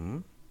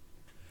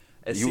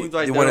 It seems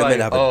like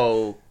they're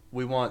like,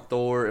 we want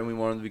Thor, and we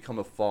want him to become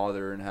a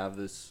father and have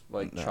this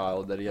like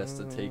child that he has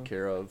to take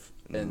care of,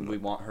 and we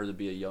want her to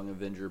be a young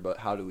Avenger. But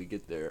how do we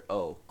get there?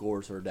 Oh,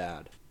 Gore's her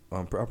dad.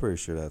 I'm pretty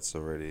sure that's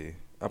already.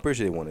 I'm pretty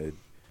sure they wanted.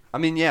 I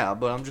mean, yeah,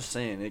 but I'm just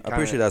saying. I'm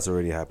pretty sure that's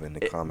already happened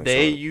in the comics.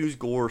 They use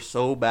Gore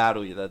so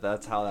badly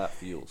that's how that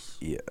feels.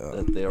 Yeah.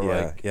 That they're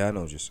like, I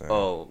know what you're saying.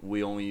 Oh,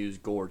 we only use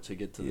Gore to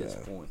get to this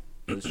point.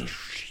 His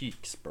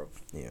cheeks, bro.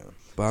 Yeah,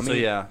 but I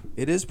mean,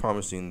 it is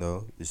promising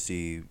though to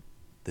see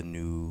the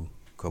new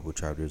couple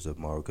chapters of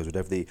Marvel, because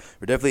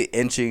we're definitely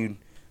inching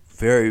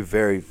very,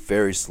 very,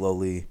 very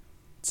slowly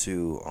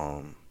to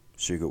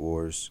Secret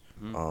Wars,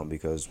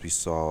 because we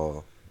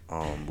saw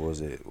what was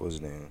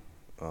his name,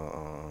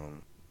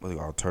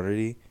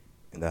 Alternity,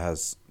 and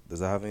does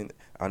that have any?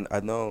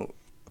 I know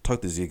I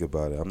talked to Zeke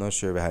about it. I'm not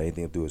sure if it had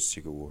anything to do with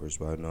Secret Wars,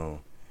 but I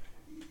know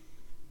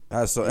it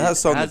has something to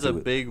do with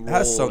it. Big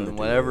role in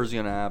whatever's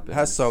gonna happen. It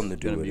has something to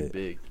do with it.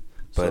 Big.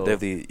 But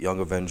definitely Young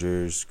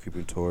Avengers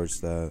creeping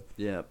towards that.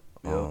 Yeah.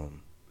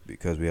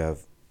 Because we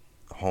have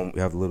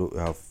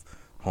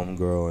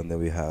Homegirl, and then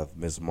we have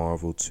Ms.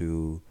 Marvel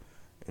too,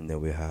 and then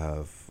we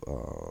have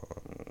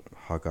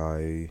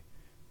Hawkeye.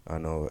 I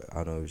know.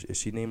 Is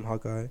she named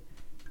Hawkeye?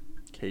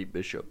 Kate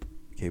Bishop.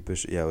 Yeah,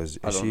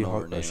 I don't know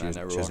her name. I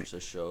never watched the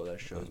show. That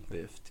show's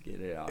biffed.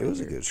 Get it out. It was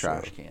a good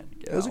trash show. Can.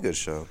 It was a good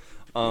show.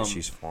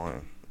 She's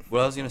fine.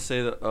 What I was gonna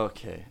say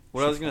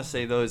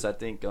though is I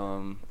think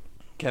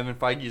Kevin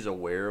Feige is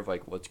aware of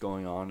like what's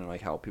going on and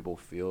like how people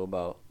feel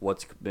about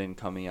what's been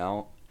coming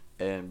out,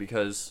 and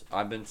because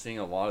I've been seeing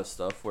a lot of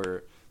stuff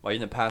where like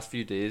in the past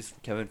few days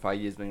Kevin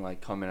Feige has been like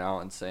coming out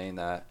and saying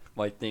that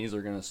like things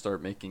are gonna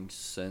start making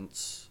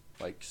sense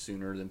like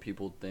sooner than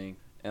people think,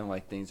 and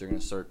like things are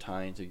gonna start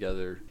tying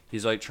together.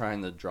 He's like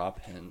trying to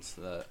drop hints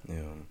that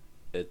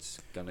it's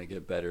gonna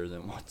get better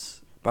than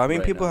what's. But I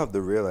mean, people have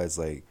to realize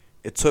like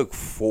it took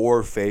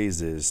 4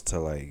 phases to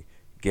like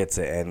get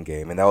to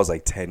Endgame, and that was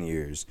like 10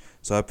 years.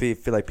 So I feel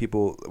like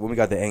people, when we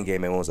got to Endgame,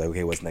 everyone was like,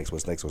 okay, what's next?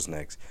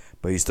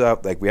 But you still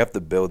have, like, we have to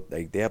build,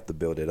 like, they have to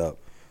build it up.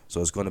 So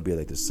it's going to be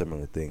like this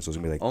similar thing. So it's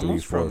going to be like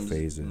almost 3-4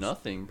 phases.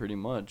 Nothing, pretty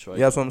much. Like,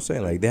 yeah, that's what I'm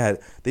saying. Like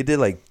they did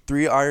like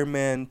 3 Iron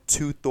Man,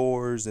 2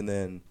 Thors, and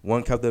then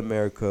 1 Captain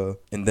America,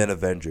 and then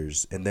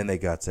Avengers, and then they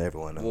got to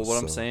everyone else. Well,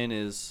 what I'm saying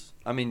is,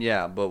 I mean,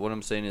 yeah, but what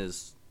I'm saying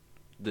is,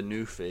 the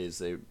new phase,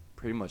 they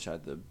pretty much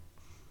had to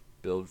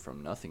build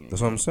from nothing.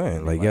 That's what I'm saying. I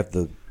mean, like you have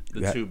to.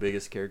 The 2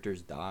 biggest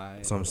characters die.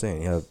 That's what I'm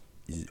saying.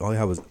 All you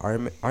have is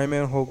Iron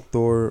Man, Hulk,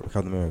 Thor,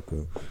 Captain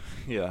America.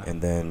 Yeah. And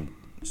then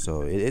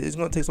so it's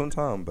gonna take some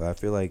time, but I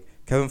feel like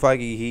Kevin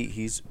Feige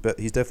he's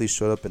definitely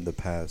showed up in the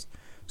past.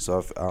 So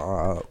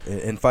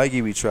in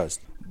Feige we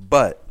trust.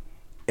 But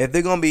if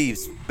they're gonna be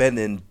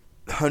spending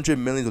 $100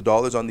 million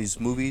on these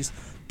movies,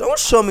 don't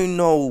show me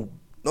no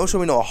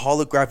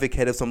holographic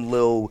head of some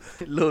little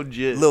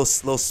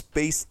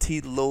space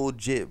teeth little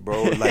jit,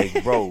 bro.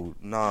 Like, bro,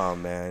 nah,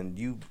 man,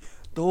 you.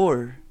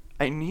 Thor,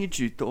 I need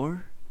you,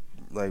 Thor.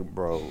 Like,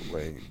 bro,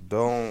 like,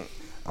 don't.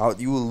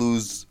 You will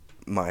lose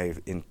my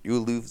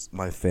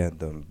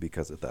fandom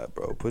because of that,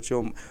 bro.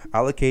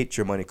 Allocate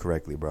your money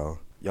correctly, bro.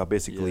 Y'all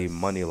basically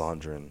money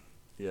laundering.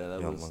 Yeah,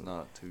 that was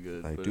not too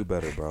good. Like, do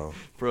better, bro.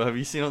 Bro, have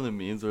you seen on the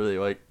memes where they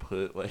like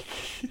put like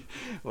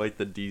like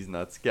the D's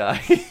nuts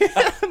guy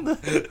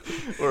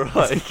or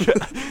like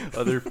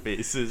other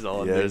faces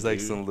on? Yeah, there's like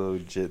some little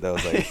shit that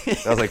was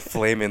like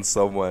flaming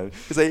someone.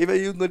 It's like, if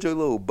you got your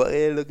little butt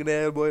looking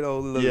at boy,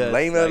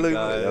 lame that look.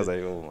 I was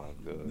like, oh my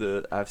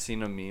god. I've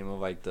seen a meme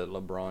of like the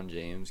LeBron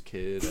James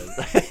kid. Dude,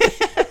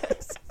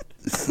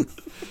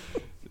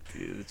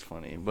 it's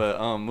funny.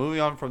 But moving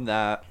on from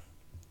that,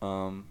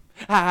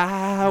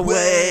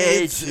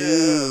 highway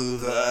to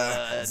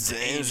the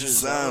danger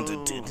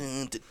zone.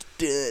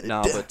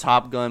 Nah, but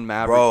Top Gun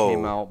Maverick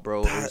came out,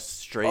 bro. It was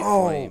straight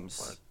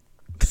flames.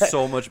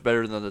 So much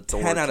better than the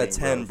Thor 10 out of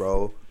 10,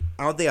 bro.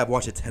 I don't think I've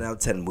watched a 10 out of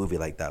 10 movie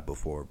like that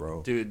before,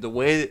 bro. Dude, the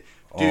way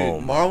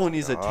Oh Marvel my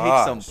needs to take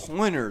gosh. some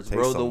pointers, Take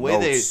bro. some The way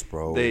notes,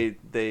 bro.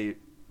 they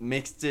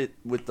mixed it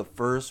with the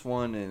first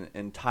one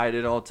and tied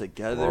it all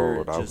together,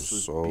 Bro, it that just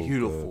was so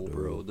beautiful, good,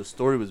 bro. dude. The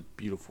story was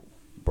beautiful.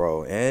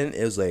 Bro, and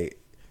it was like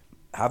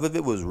half of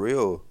it was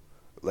real.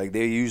 Like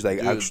they used like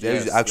Dude, they used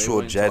yes, actual they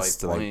went jets to,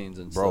 to like, like, planes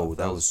and bro, stuff.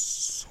 that That was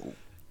so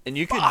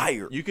And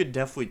fire. you could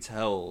definitely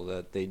tell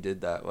that they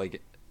did that.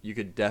 Like you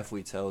could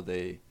definitely tell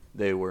they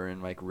were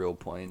in like real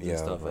planes and Yeah,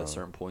 stuff bro. at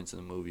certain points in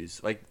the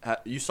movies. Like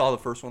you saw the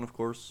first one, of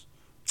course.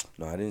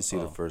 No, I didn't see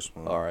the Oh, first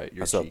one. all right, I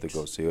your still have to cheeks.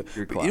 go see it.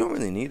 Your But you don't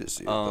really need to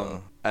see it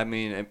though. I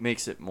mean, it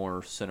makes it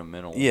more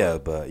sentimental. Yeah,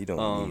 but you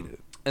don't need it.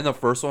 In the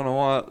first one, a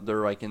lot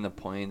they're like in the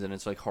planes, and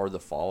it's like hard to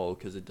follow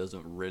because it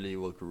doesn't really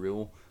look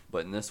real.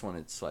 But in this one,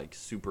 it's like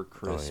super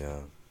crisp. Oh yeah.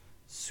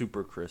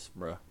 Super crisp,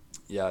 bro.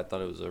 Yeah, I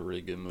thought it was a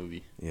really good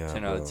movie. Yeah,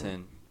 10 out bro. of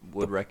 10.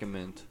 Would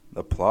recommend.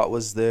 The plot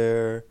was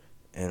there,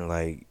 and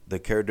like the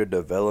character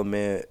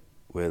development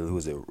with who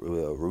was it?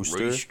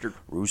 Rooster.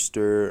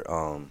 Rooster.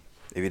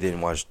 If you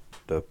didn't watch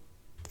the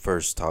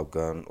first Top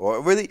Gun,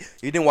 or really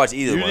you didn't watch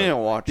either You one, didn't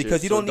watch it,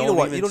 because you so don't need to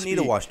watch. even You don't need to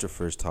speak. watch the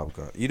first Top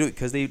Gun. You do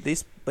because they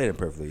explain it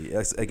perfectly.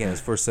 Again,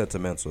 it's first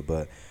sentimental,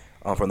 but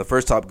from the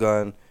first Top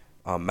Gun,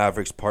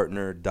 Maverick's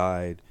partner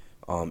died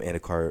in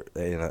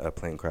a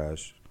plane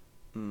crash.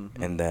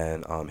 Mm-hmm. And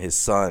then his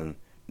son,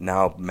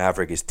 now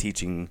Maverick is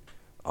teaching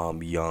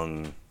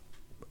young,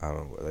 I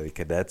don't know, like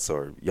cadets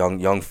or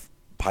young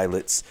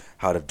pilots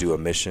how to do a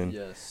mission.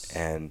 Yes.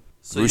 And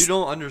So you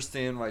don't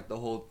understand like the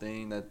whole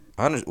thing that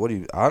I understand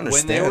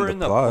when they were the in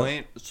the plot.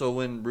 plane. So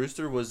when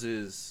Rooster was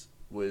his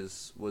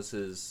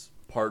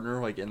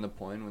partner, like in the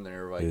plane when they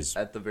were like His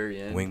at the very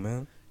end.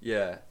 Wingman.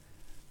 Yeah.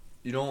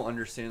 You don't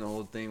understand the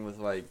whole thing with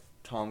like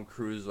Tom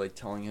Cruise like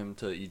telling him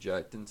to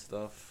eject and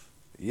stuff.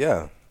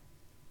 Yeah,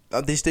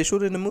 they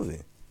showed it in the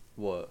movie.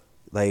 What?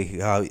 Like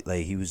how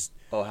he was.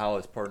 Oh, how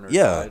his partner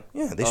Yeah, died?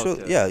 yeah, they showed.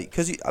 Okay. Yeah,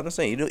 because I'm not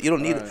saying you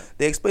don't need. Alright.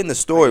 They explain the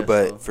story, I guess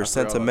but so. for I forgot about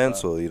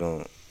sentimental, you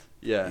don't.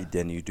 Yeah.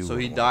 Then you do. So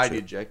he wanna died watch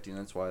it. ejecting.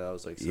 That's why that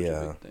was like such a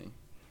Yeah. big thing.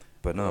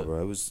 But no, But-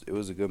 bro, it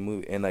was a good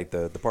movie, and like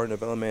the partner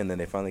development, and then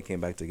they finally came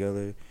back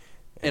together.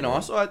 And then-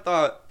 also, I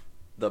thought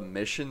the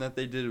mission that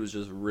they did was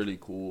just really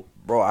cool.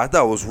 bro, I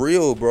thought it was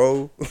real,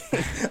 bro.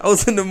 I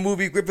was in the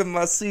movie gripping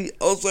my seat.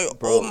 I was like,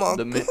 Bro, oh my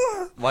the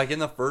god. Like in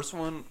the first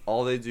one,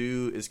 all they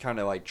do is kind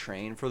of like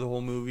train for the whole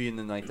movie, and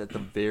then like at the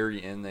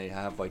very end, they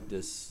have like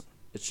this.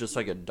 It's just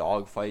like a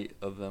dog fight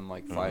of them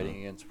like fighting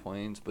against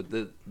planes. But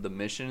the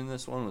mission in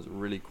this one was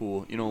really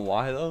cool. You know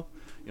why though?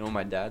 You know what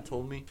my dad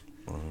told me?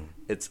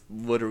 It's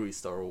literally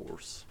Star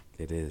Wars.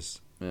 It is.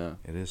 Yeah.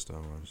 It is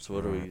Star Wars. It's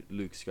literally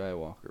Luke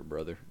Skywalker,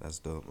 brother. That's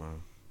dope,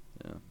 bro.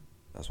 Yeah.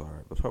 That's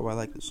probably why I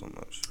liked it so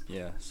much.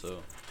 Yeah. So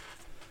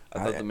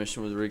I thought the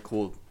mission was really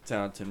cool. 10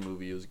 out of 10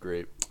 movie. It was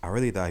great. I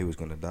really thought he was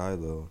gonna die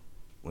though,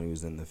 when he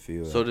was in the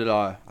field. So did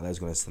I. I thought he was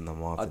gonna send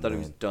them off. I and thought he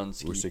then was done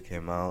ski. Rooster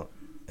came out,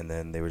 and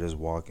then they were just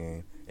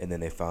walking, and then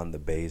they found the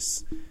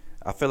base.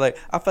 I feel like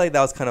that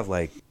was kind of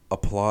like a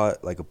plot,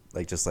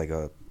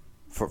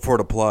 for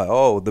the plot.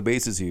 Oh, the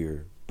base is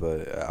here,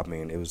 but I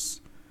mean, it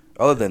was.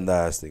 Other than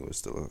that, I think it was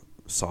still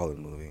a solid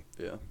movie.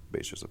 Yeah.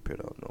 Base just appeared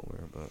out of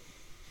nowhere,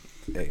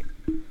 but hey,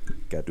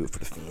 gotta do it for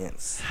the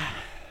fans.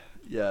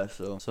 Yeah,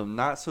 so some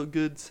not so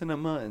good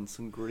cinema and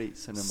some great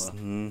cinema.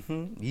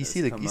 Mm-hmm. You has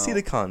see come the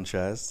out.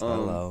 contrast.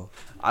 Hello.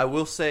 I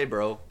will say,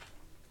 bro,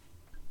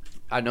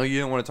 I know you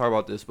didn't want to talk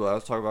about this, but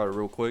let's talk about it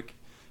real quick.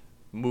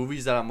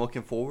 Movies that I'm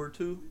looking forward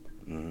to.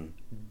 Mm-hmm.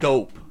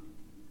 Dope.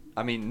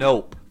 I mean,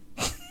 nope.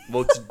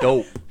 Looks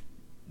dope.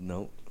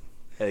 Nope.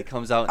 It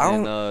comes out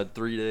in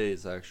 3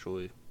 days,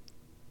 actually.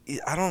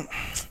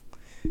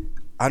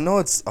 I know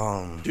it's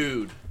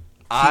Dude,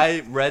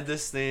 I read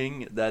this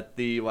thing that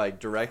the like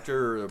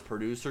director or the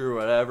producer or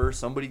whatever,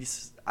 somebody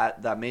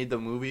that made the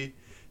movie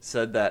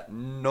said that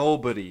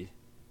nobody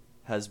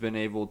has been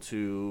able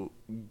to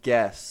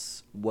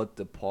guess what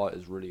the plot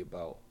is really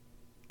about.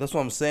 That's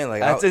what I'm saying.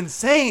 Like That's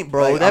insane,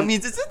 bro. like, That I'm-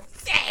 means it's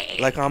insane.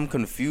 Like I'm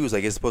confused.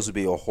 Like it's supposed to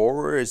be a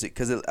horror. Is it?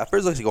 Because at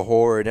first it looks like a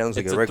horror. Then it looks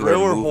It's like a a regular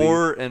thriller, movie.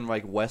 horror, and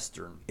like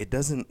western. It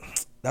doesn't.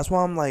 That's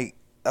why I'm like.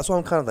 That's why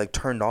I'm kind of like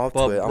turned off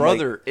But to it. I'm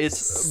brother, like,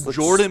 it's looks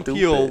Jordan stupid.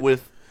 Peele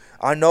with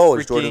I know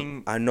it's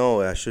Jordan. freaking- I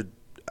know. I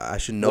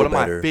should know one of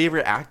better. my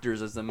favorite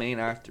actors as the main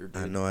actor.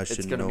 Dude. I know I should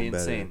It's gonna know be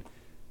better. insane.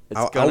 It's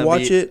I'll gonna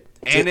watch be, it.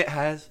 and it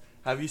has.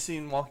 Have you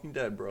seen Walking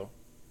Dead, bro?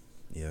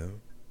 Yeah.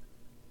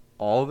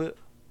 All of it?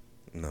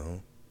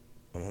 No.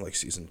 I'm on like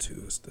season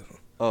 2 still.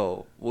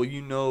 Oh, well,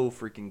 you know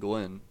freaking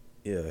Glenn.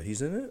 Yeah,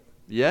 he's in it.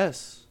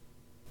 Yes.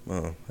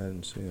 Oh, I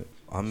didn't see it.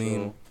 I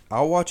mean, So-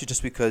 I'll watch it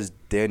just because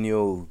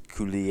Daniel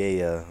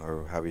Kaluuya,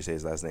 or however you say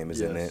his last name, is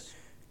in it. Yes.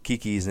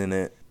 Kiki's in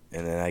it,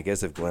 and then I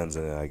guess if Glenn's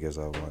in it, I guess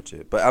I'll watch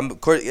it. But of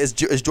course, it's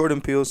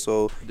Jordan Peele,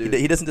 so Dude.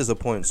 he doesn't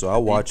disappoint. So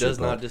I'll watch He does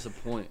it. not but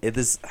disappoint. it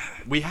is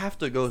We have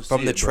to go see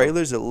from the it, bro.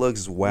 trailers. It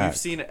looks whack. We've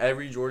seen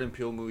every Jordan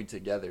Peele movie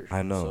together.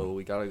 I know. So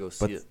we gotta go see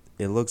but it.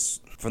 It looks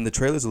from the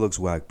trailers, it looks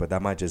whack, but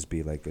that might just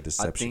be like a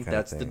deception. I think kind of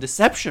that's thing. the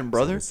deception,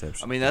 brother.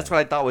 Deception, I mean, that's what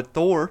I thought with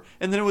Thor,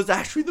 and then it was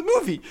actually the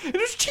movie. It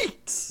was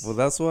cheats. Well,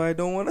 that's why I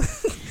don't want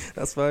to.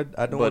 That's why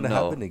I don't want to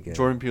happen again.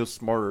 Jordan Peele's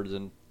smarter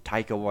than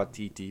Taika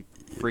Waititi.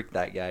 Freak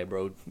that guy,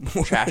 bro.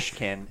 Trash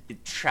can.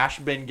 Trash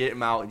bin, get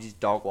him out. He's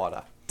dog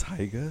water.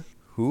 Taika?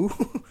 Who?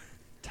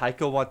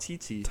 Taika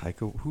Waititi.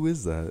 Taika? Who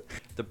is that?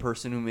 The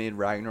person who made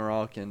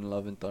Ragnarok and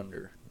Love and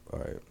Thunder. All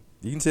right.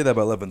 You can say that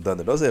about Love and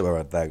Thunder. Don't say it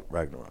about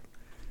Ragnarok.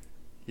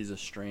 He's a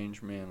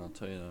strange man, I'll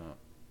tell you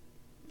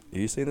that.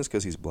 Are you saying this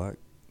because he's black?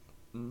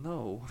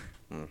 No.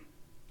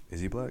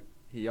 Is he black?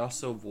 He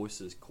also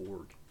voices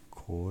Korg.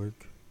 Korg?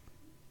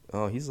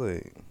 Oh, he's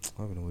like,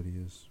 I don't know what he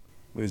is.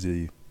 What is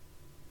he?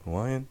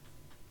 Hawaiian?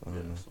 I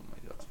don't know. Something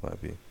like that.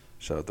 Might be.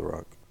 Shout out The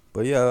Rock.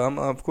 But yeah,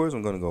 of course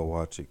I'm going to go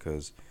watch it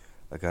because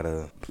I got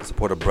to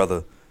support a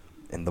brother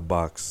in the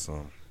box.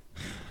 So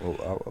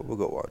we'll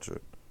go watch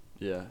it.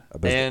 Yeah. I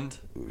bet And,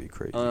 it would be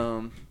crazy.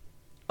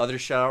 other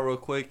shout out real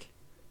quick.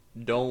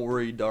 Don't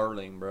Worry,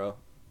 Darling, bro.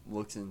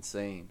 Looks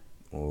insane.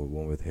 Or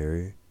one with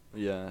Harry.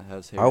 Yeah, it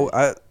has Harry.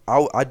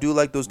 I do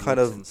like those kind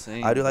of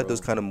insane, I do like bro. those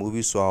kind of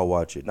movies, so I'll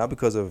watch it. Not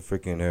because of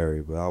freaking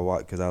Harry, but I'll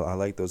watch because I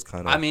like those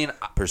kind of. I mean,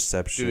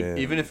 perception. dude,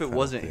 even if it kind of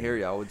wasn't thing.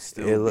 Harry, I would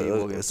still be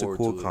looking it's a forward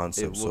cool to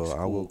concept, it. so looks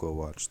I will cool. go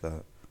watch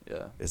that.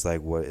 Yeah. It's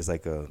like what? It's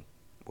like a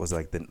was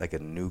it like a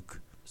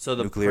So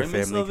the nuclear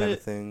premise family of kind it,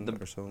 of thing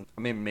or something.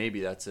 I mean, maybe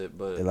that's it,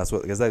 but Yeah, that's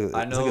what. Cause like,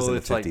 I know it's in the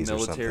it's like 50s or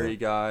military something.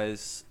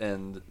 guys,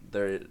 and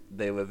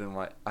they live in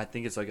like I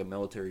think it's like a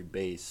military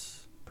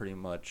base, pretty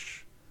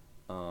much,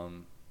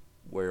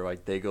 where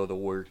like they go to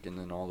work and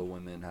then all the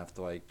women have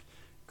to like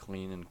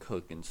clean and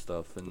cook and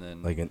stuff, and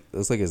then Like it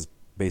looks like it's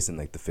based in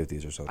like the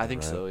 50s or something. I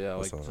think right? so, yeah, Or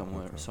like something,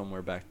 okay.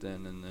 somewhere back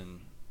then, and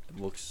then it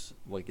looks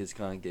like it's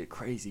gonna get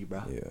crazy,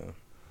 bro. Yeah.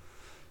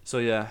 So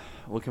yeah,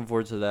 looking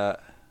forward to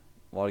that.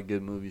 A lot of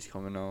good movies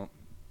coming out.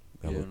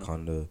 And Yeah,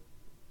 Wakanda.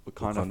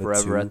 Wakanda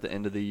Forever 2. at the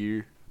end of the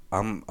year.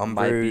 I'm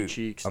Might very be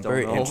cheeks, I'm don't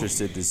very know.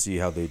 interested to see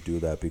how they do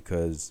that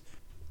because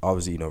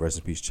obviously rest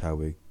in peace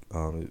Chadwick.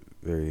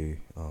 Very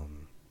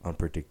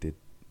unpredicted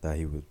that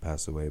he would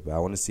pass away, but I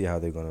want to see how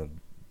they're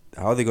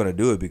gonna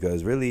do it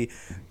because really,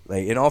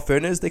 like in all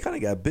fairness, they kind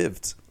of got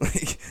biffed.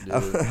 Like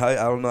I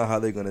don't know how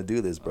they're gonna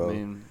do this, bro. I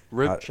mean,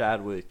 rip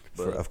Chadwick,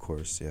 but of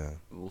course, yeah.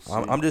 we'll see.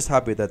 I'm just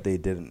happy that they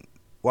didn't.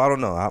 Well, I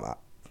don't know.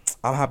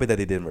 I'm happy that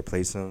they didn't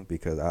replace him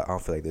because I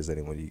don't feel like there's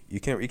anyone you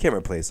can't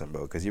replace him,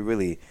 bro. Because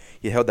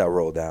he held that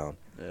role down.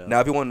 Yeah. Now,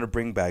 if you wanted to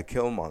bring back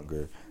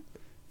Killmonger,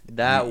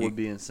 That would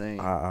be insane.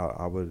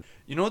 I would.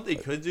 You know what they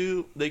could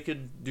do? They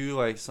could do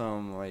like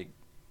some like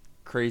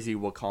crazy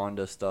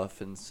Wakanda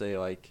stuff and say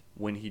like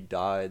when he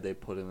died, they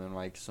put him in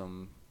like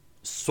some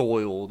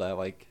soil that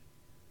like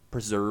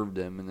preserved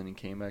him, and then he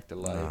came back to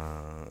life.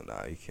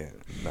 Nah, you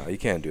can't. Nah, you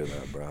can't do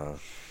that, bro.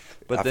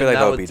 But I then feel like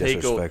that would be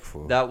take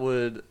disrespectful. that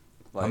would.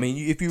 Like, I mean,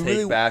 if you take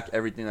really back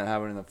everything that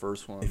happened in the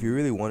first one. if you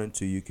really wanted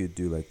to, you could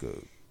do like a.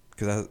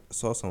 Because I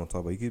saw someone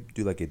talk about you could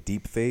do like a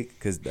deep fake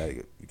because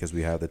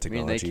we have the I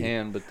mean, technology. they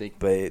can, but they.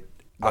 But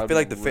I feel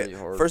like really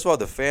hard. first of all,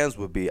 the fans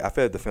would be. I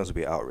feel like the fans would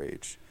be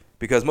outraged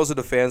because most of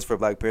the fans for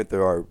Black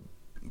Panther are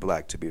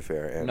black. To be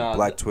fair, and Nah,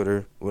 Black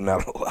Twitter will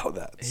not allow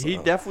that. He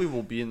so. definitely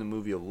will be in the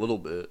movie a little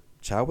bit,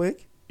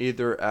 Chadwick.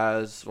 either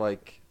as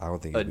like I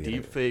don't think a he'll be in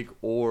deep it. fake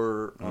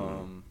or I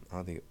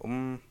don't think. I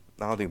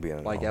don't think he'll be in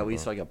it. like all, at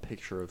least bro. like a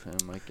picture of him,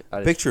 like at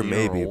his Picture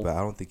maybe, funeral. but I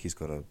don't think he's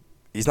gonna.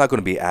 He's not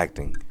gonna be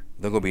acting.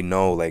 There's not gonna be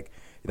no like.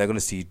 You're not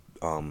gonna see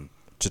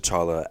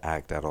T'Challa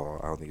act at all.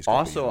 I don't think he's. Gonna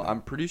Also, be in it.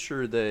 I'm pretty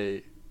sure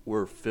they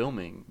were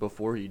filming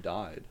before he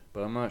died,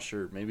 but I'm not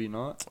sure. Maybe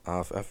not.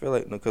 I feel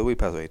like no, cause we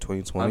passed away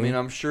 2020. I mean,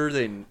 I'm sure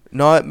they.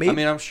 No, maybe. I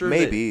mean, I'm sure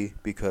maybe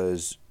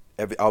because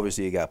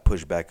obviously it got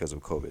pushed back because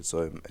of COVID.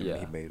 So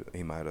Yeah.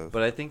 he might have.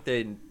 But I think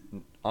they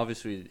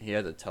obviously he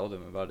had to tell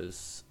them about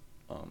his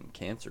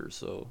cancer,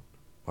 so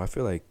I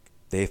feel like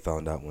they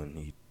found out when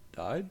he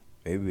died.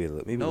 maybe No a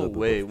little bit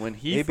way. before. When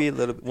he maybe a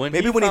little when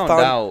maybe he when found he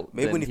found out,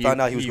 maybe then when he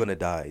found out he was gonna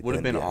die. would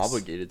have then been yes.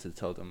 obligated to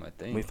tell them. I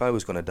think. When he found out he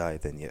was gonna die,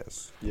 then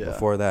yes. Yeah.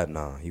 Before that,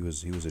 nah. He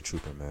was a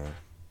trooper, man.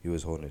 He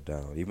was holding it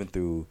down, even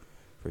through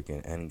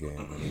freaking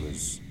Endgame. When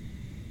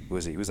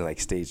he was in like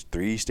stage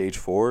 3, stage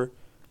 4.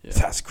 Yeah.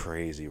 That's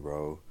crazy,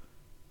 bro.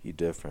 He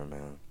different,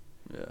 man.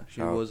 Yeah, he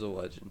Shout- was a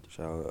legend.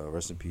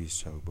 Rest in peace,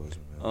 Chadwick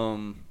Boseman,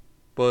 man.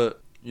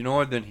 But you know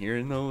what I've been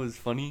hearing though is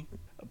funny.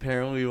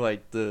 Apparently,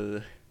 like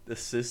the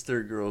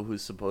sister girl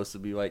who's supposed to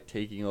be like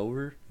taking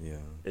over Yeah.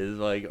 is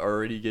like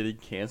already getting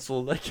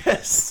canceled, I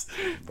guess,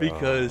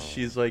 because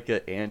she's like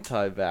an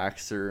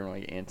anti-vaxxer and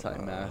like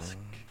anti-mask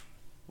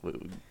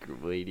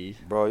lady.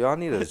 Bro, y'all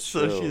need to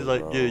So chill, she's,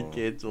 like, bro. getting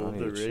canceled Y'all need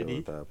to chill already.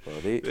 with that, bro.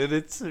 And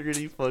it's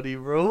really funny,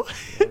 bro.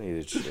 Y'all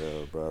need to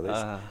chill,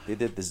 bro. They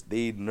did this.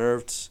 They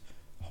nerfed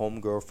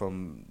Homegirl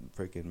from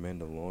freaking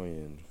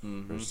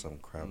Mandalorian for some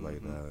crap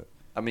like that.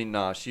 I mean,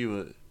 nah,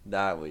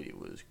 that lady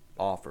was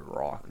off her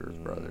rockers,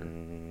 brother.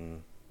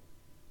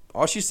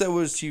 All she said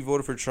was she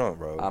voted for Trump,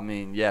 bro. I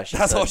mean, yeah,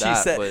 That's said all she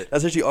that, said. but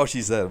That's all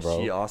she said,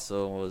 bro. she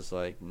also was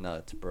like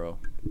nuts, bro.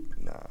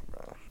 Nah,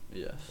 bro.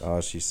 Yes.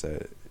 All she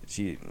said.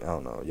 I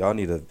don't know. Y'all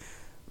need to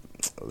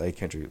like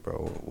Kendrick,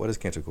 bro. What is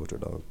Kendrick culture,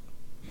 dog?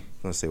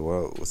 Let's say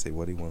what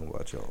do you want to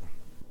watch, y'all?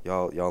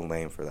 Y'all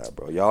lame for that,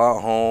 bro. Y'all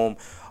at home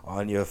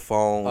on your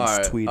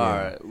phones tweeting. All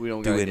right, we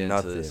don't gotta doing get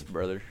nothing. into this,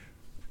 brother.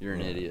 You're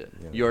an idiot.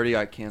 Yeah. You already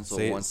got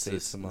canceled once say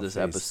this face.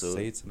 episode.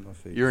 Say it to my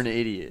face. You're an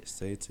idiot.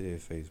 Say it to your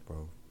face,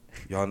 bro.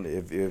 Y'all,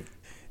 if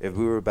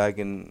we were back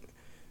in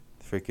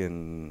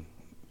freaking,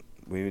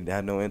 we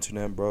had no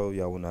internet, bro,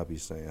 y'all would not be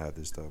saying half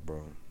this stuff,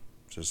 bro.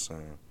 Just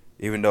saying.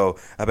 Even though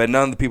I bet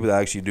none of the people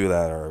that actually do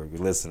that are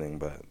listening,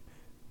 but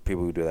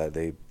people who do that,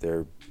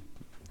 they're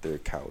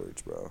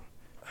cowards, bro.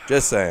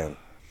 Just saying.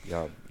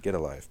 Y'all get a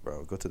life,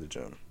 bro. Go to the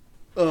gym.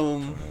 Get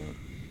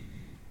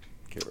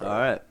right. All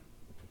right.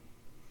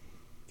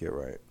 Get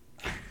right.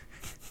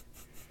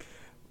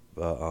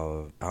 But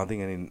I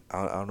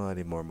don't know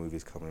any more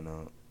movies coming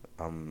out.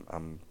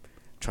 I'm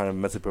trying to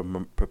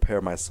mentally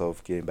prepare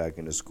myself getting back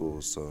into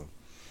school. So,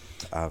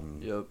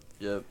 Yep.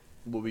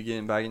 We'll be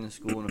getting back into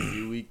school in a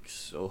few weeks.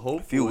 So hopefully.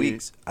 A few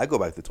weeks. I go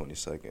back the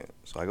 22nd,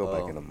 so I go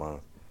back in a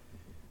month.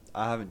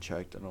 I haven't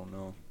checked. I don't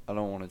know. I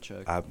don't want to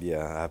check. I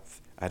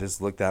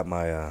just looked at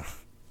my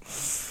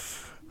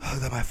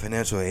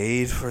financial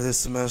aid for this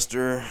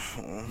semester.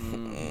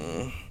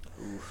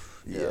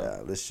 Oof,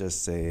 yeah, let's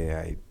just say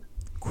I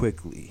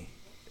quickly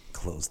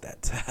closed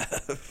that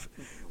tab.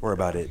 Or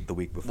about it the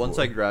week before. Once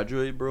I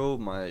graduate, bro,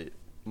 my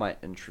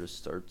interest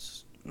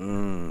starts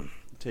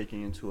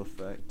taking into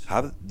effect.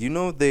 How do you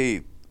know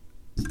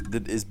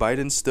is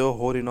Biden still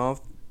holding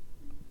off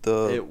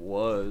It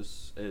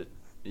was.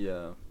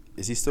 Yeah.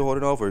 Is he still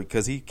holding off, or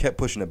because he kept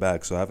pushing it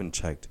back? So I haven't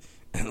checked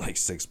in like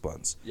 6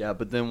 months. Yeah,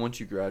 but then once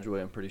you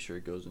graduate, I'm pretty sure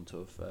it goes into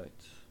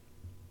effect.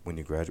 When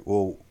you graduate,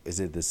 well, is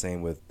it the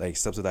same with like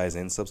subsidized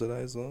and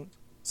subsidized loans?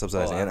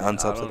 Subsidized and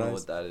unsubsidized. I don't know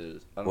what that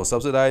is. Well,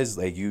 subsidized,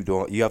 like you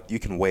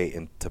can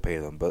wait to pay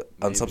them, but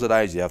maybe.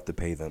 Unsubsidized you have to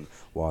pay them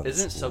while.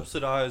 Isn't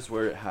subsidized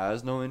where it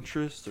has no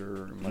interest,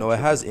 or no? It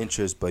has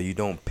interest, but you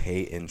don't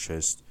pay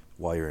interest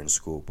while you're in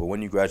school. But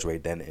when you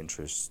graduate, then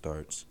interest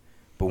starts.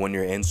 But when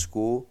you're in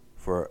school.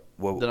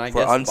 Then I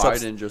guess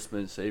Biden just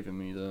been saving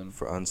me then.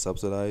 For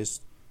unsubsidized,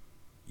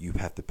 you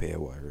have to pay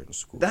it while you're in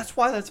school. That's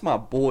why that's my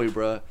boy,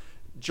 bruh.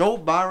 Joe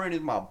Byron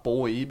is my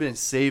boy. He been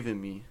saving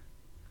me.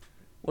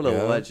 What a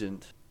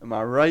legend. Am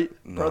I right,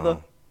 brother?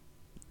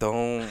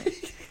 Don't.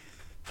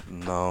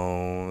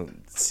 No.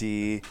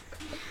 See,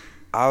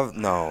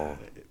 no.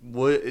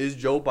 What is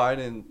Joe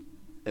Biden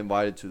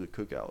invited to the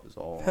cookout is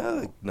all.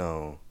 Heck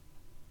no.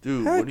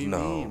 Dude, what do you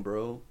mean,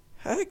 bro?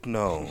 Heck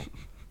no.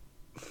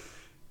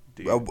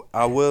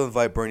 I will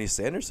invite Bernie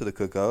Sanders to the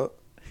cookout.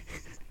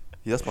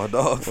 That's my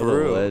dog,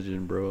 for real.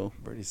 Legend, bro.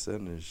 Bernie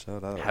Sanders,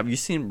 shout out. Have you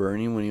seen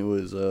Bernie when he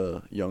was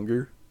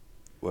younger?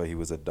 What, he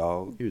was a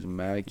dog? He was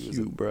mad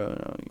cute, bro.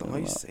 Why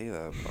you say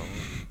that, bro?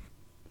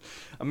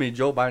 I mean,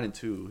 Joe Biden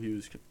too. He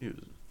was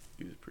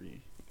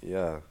pretty.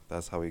 Yeah,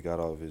 that's how he got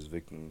all of his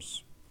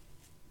victims.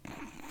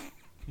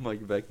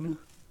 Like Vecna?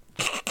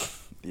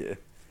 Yeah.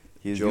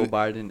 Joe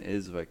Biden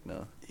is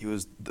Vecna. He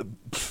was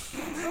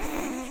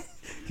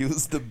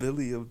the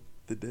Billy of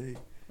the day.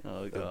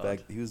 Oh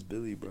god. He was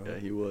Billy, bro. Yeah,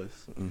 he was.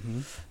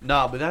 Mm-hmm.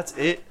 Nah, but that's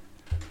it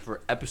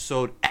for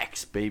episode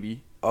X,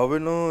 baby. Oh,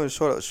 but no,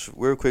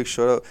 real quick,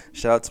 shout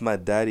out to my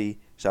daddy.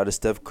 Shout out to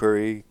Steph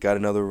Curry. Got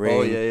another ring.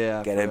 Oh,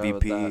 yeah. Got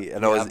MVP. I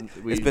know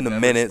it's been a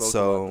minute,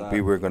 so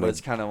we were going to... It's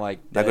kind of like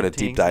not going to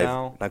deep dive.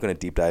 Now. Not going to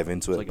deep dive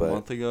into it, like but... a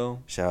month ago.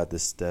 Shout out to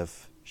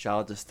Steph. Shout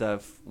out to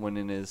Steph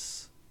winning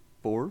his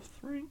 4th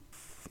ring?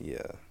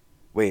 Yeah.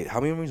 Wait, how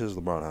many rings does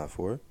LeBron have?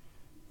 4?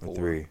 Or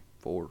 3?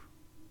 4.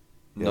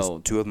 Yes, No.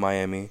 2 with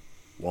Miami,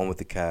 1 with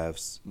the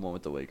Cavs. 1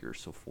 with the Lakers,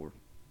 so 4.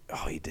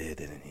 Oh, he did,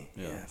 didn't he?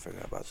 Yeah, I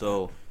forgot about that.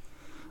 So,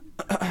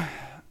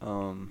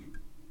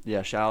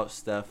 yeah, shout out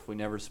Steph. We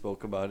never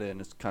spoke about it, and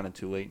it's kind of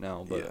too late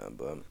now. But yeah,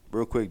 but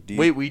real quick,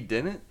 wait, we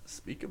didn't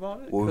speak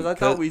about it? Because I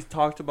thought we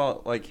talked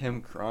about, like,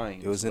 him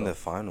crying. It was in the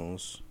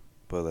finals,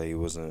 but, like, it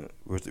wasn't...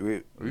 Are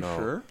you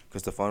sure?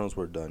 Because the finals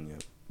were done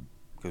yet.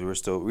 Because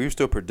we were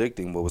still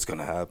predicting what was going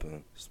to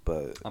happen.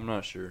 But I'm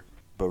not sure.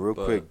 But real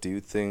quick, do you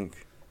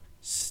think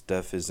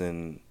Steph is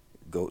in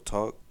GOAT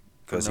talk?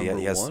 Because he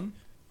has one,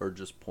 or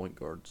just point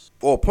guards?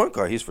 Well, point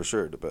guard, he's for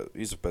sure the best.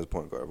 He's the best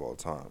point guard of all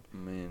time.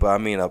 Man, but I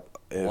mean, a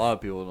lot of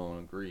people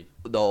don't agree.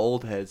 The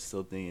old heads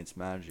still think it's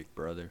Magic,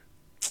 brother.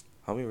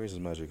 How many rings does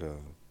Magic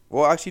have?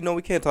 Well, actually, no,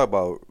 we can't talk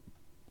about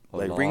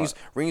rings.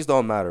 Rings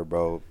don't matter,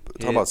 bro.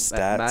 Talk about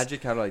stats.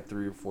 Magic had like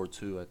 3 or 4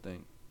 too, I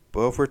think.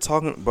 But if we're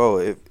talking,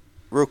 real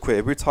quick,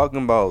 if we're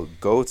talking about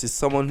GOATs, it's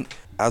someone,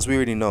 as we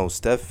already know,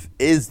 Steph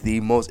is the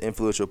most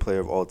influential player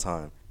of all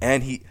time.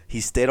 And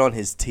he stayed on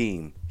his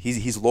team.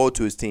 He's loyal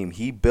to his team.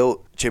 He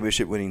built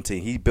championship winning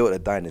team. He built a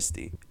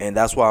dynasty. And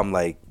that's why I'm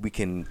like, we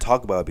can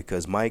talk about it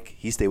because Mike,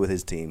 he stayed with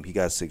his team. He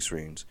got 6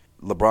 rings.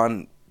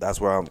 LeBron, that's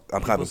where I'm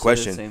kind of in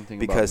question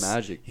because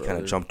Magic, he kind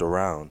of jumped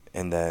around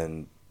and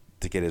then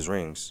to get his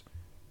rings.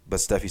 But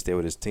Steph, he stayed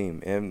with his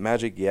team. And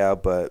Magic, yeah,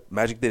 but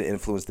Magic didn't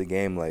influence the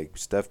game like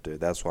Steph did.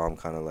 That's why I'm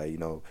kind of like,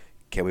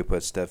 can we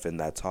put Steph in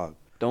that talk?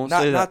 Don't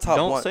Not- say not that. top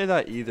Don't one. say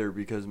that either,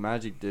 because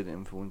Magic did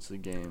influence the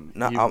game.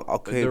 No,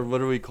 okay. They're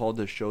literally called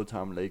the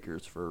Showtime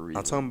Lakers for a reason.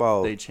 I'm talking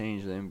about. They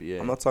changed the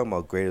NBA. I'm not talking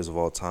about greatest of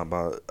all time,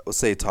 but let's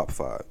say top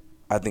 5.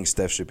 I think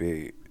Steph should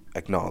be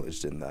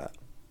acknowledged in that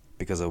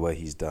because of what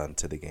he's done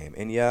to the game.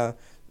 And yeah,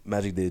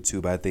 Magic did too,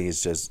 but I think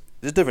it's just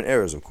there's different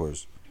eras, of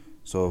course.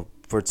 So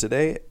for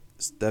today,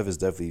 Steph is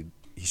definitely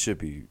he should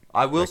be.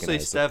 I will say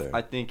recognized up Steph, there.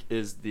 I think,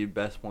 is the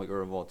best point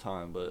guard of all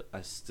time, but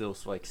I still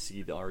like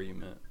see the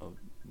argument of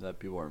that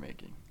people are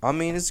making. I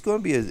mean, it's going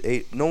to be a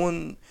 8.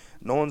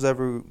 No one's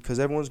ever because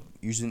everyone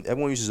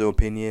uses their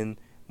opinion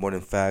more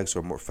than facts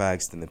or more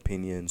facts than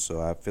opinion.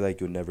 So I feel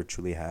like you'll never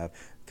truly have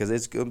because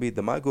it's going to be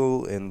the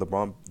Michael and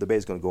LeBron debate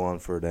is going to go on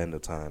for the end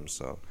of time.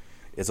 So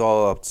it's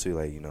all up to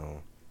like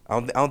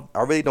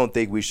I really don't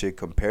think we should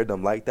compare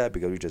them like that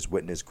because we just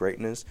witnessed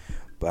greatness.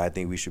 But I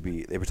think we should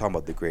be. They were talking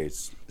about the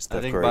greats. Steph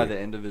I think Curry. by the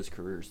end of his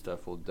career,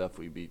 Steph will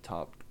definitely be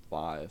top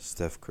 5.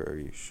 Steph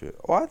Curry should.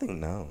 Oh, I think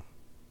now.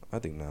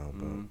 But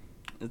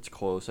It's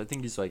close. I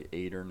think he's like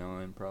 8 or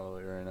 9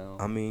 probably right now.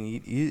 I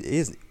mean, he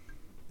is.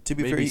 To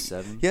be Maybe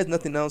fair, 7. he has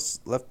nothing else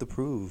left to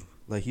prove.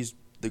 Like he's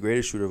the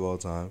greatest shooter of all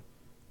time,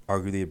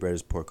 arguably the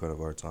greatest point guard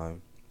of our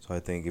time. So I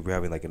think if we're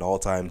having like an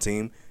all-time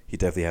team, he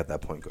definitely had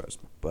that point guard.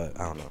 But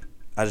I don't know.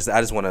 I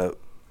just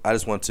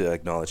want to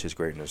acknowledge his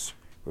greatness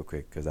real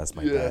quick because that's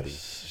my daddy.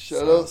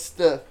 Shout out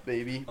Steph,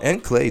 baby.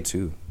 And Clay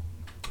too.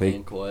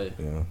 And Clay.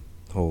 Yeah,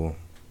 whole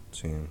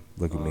team.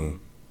 Look at me,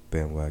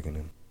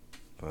 bandwagoning.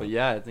 But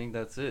yeah, I think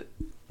that's it.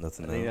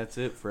 Nothing. I think that's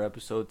it for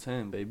episode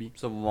 10, baby.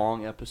 It's a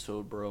long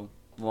episode, bro.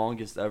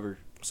 Longest ever.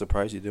 I'm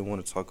surprised you didn't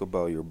want to talk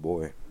about your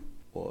boy.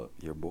 What?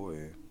 Your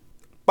boy.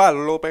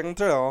 Pablo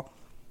Pantero.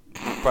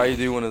 Probably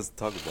do want to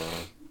talk about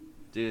him.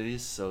 Dude,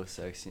 he's so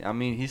sexy. I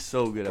mean, he's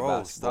so good at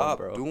basketball, Stop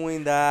bro.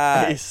 doing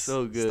that. He's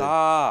so good.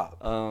 Stop.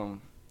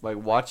 Like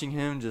watching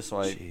him just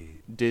like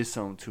did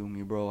something to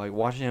me, bro. Like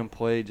watching him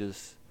play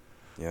just.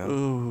 Yeah.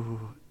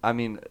 Ooh. I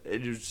mean,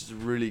 it was just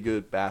really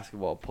good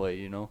basketball play,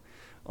 you know.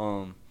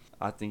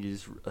 I think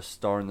he's a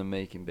star in the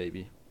making,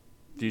 baby.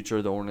 Future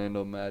of the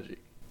Orlando Magic.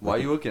 Why are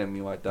you looking at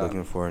me like that?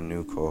 Looking for a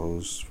new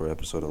co-host for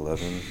episode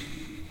 11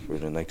 for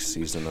the next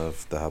season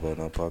of the How About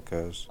Now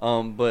podcast.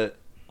 But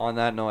on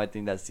that note, I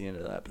think that's the end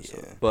of the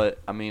episode. Yeah. But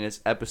I mean, it's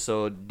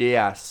episode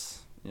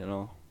Diaz. You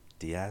know,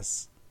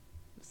 Diaz.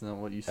 isn't that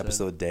what you said?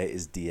 Episode day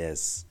is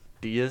Diaz.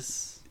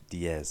 Diaz.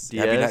 Diaz.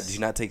 Diaz? Did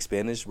you not take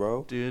Spanish,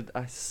 bro? Dude,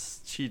 I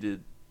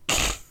cheated.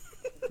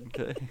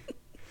 Okay.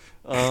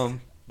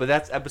 But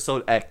that's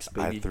episode X,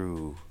 baby. I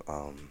threw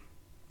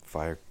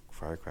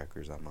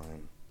firecrackers at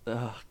mine.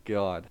 Oh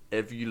God!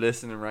 If you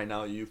listening right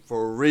now, you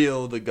for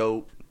real the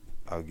GOAT.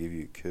 I'll give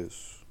you a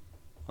kiss.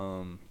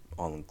 All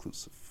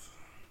inclusive.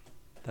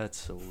 That's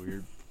so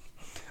weird.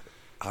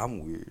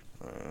 I'm weird.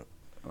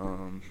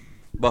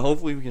 But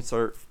hopefully we can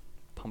start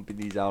pumping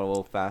these out a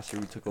little faster.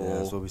 We took a little.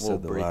 That's what we little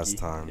said the breaky. last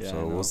time. Yeah,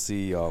 So we'll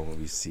see y'all when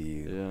we see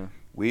you. Yeah.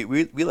 We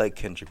like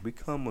Kendrick. We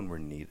come when we're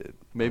needed.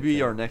 Maybe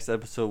okay? our next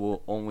episode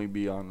will only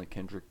be on the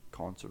Kendrick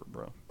concert,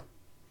 bro.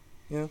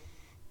 Yeah.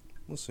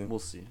 We'll see. We'll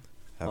see.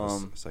 Have a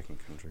second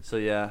Kendrick. So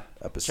yeah,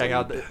 Episode. check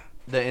out the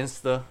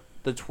Insta,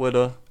 the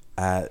Twitter,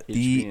 at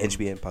the HBN.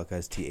 HBN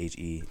podcast.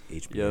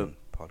 THEHBN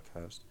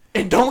podcast.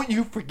 and don't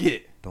you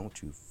forget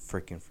Don't you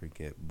freaking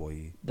forget,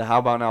 boy. the How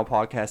About Now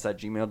podcast at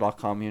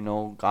gmail.com. You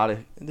know, gotta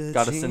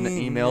send the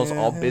emails,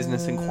 all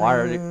business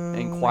inquiries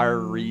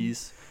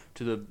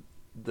to the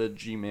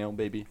Gmail,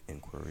 baby.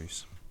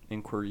 Inquiries.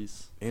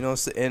 Inquiries.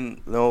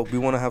 And we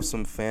want to have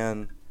some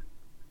fan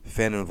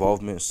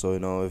involvement. So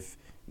if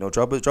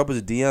drop us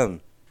a DM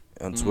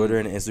on Twitter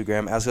and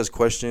Instagram. Ask us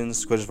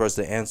questions for us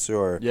to answer,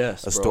 or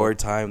Yes, a bro. story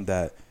time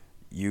that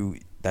you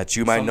might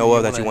Something know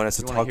of you that you want us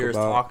to talk hear us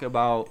about. talk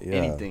about Yeah,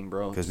 anything,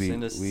 bro. Because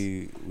Send us,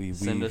 we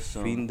send us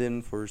some-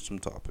 fiending for some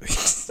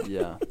topics.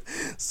 yeah.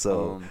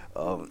 So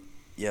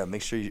yeah,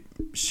 make sure you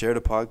share the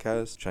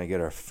podcast. Trying to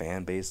get our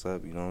fan base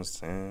up. You know what I'm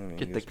saying?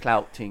 Get the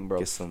clout ting, bro.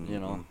 Get some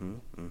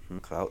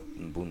clout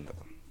and bunda.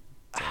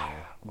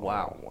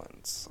 Wow.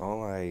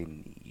 All I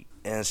need.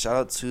 And shout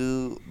out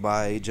to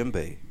my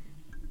djembe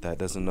that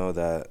doesn't know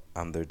that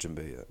I'm their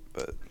djembe yet,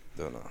 but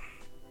they'll know.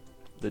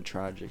 The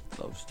tragic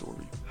love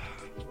story.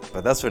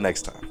 But that's for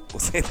next time. We'll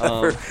say that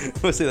for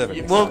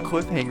next time.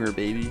 Cliffhanger,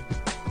 baby.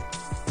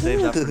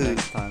 Save that for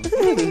next time.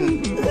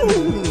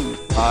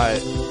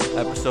 Alright,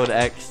 episode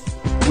X.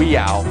 We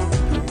out.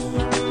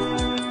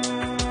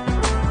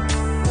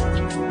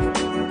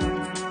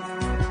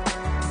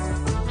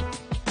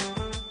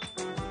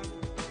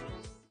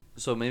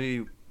 So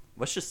maybe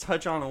let's just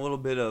touch on a little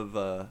bit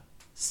of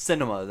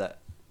cinema that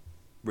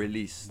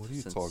released. What are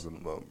you talking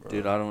about, bro?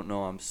 Dude, I don't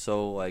know. I'm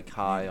so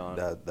high on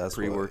that's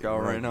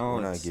pre-workout right now.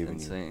 We're not It's giving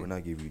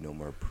insane. you no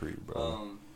more pre, bro.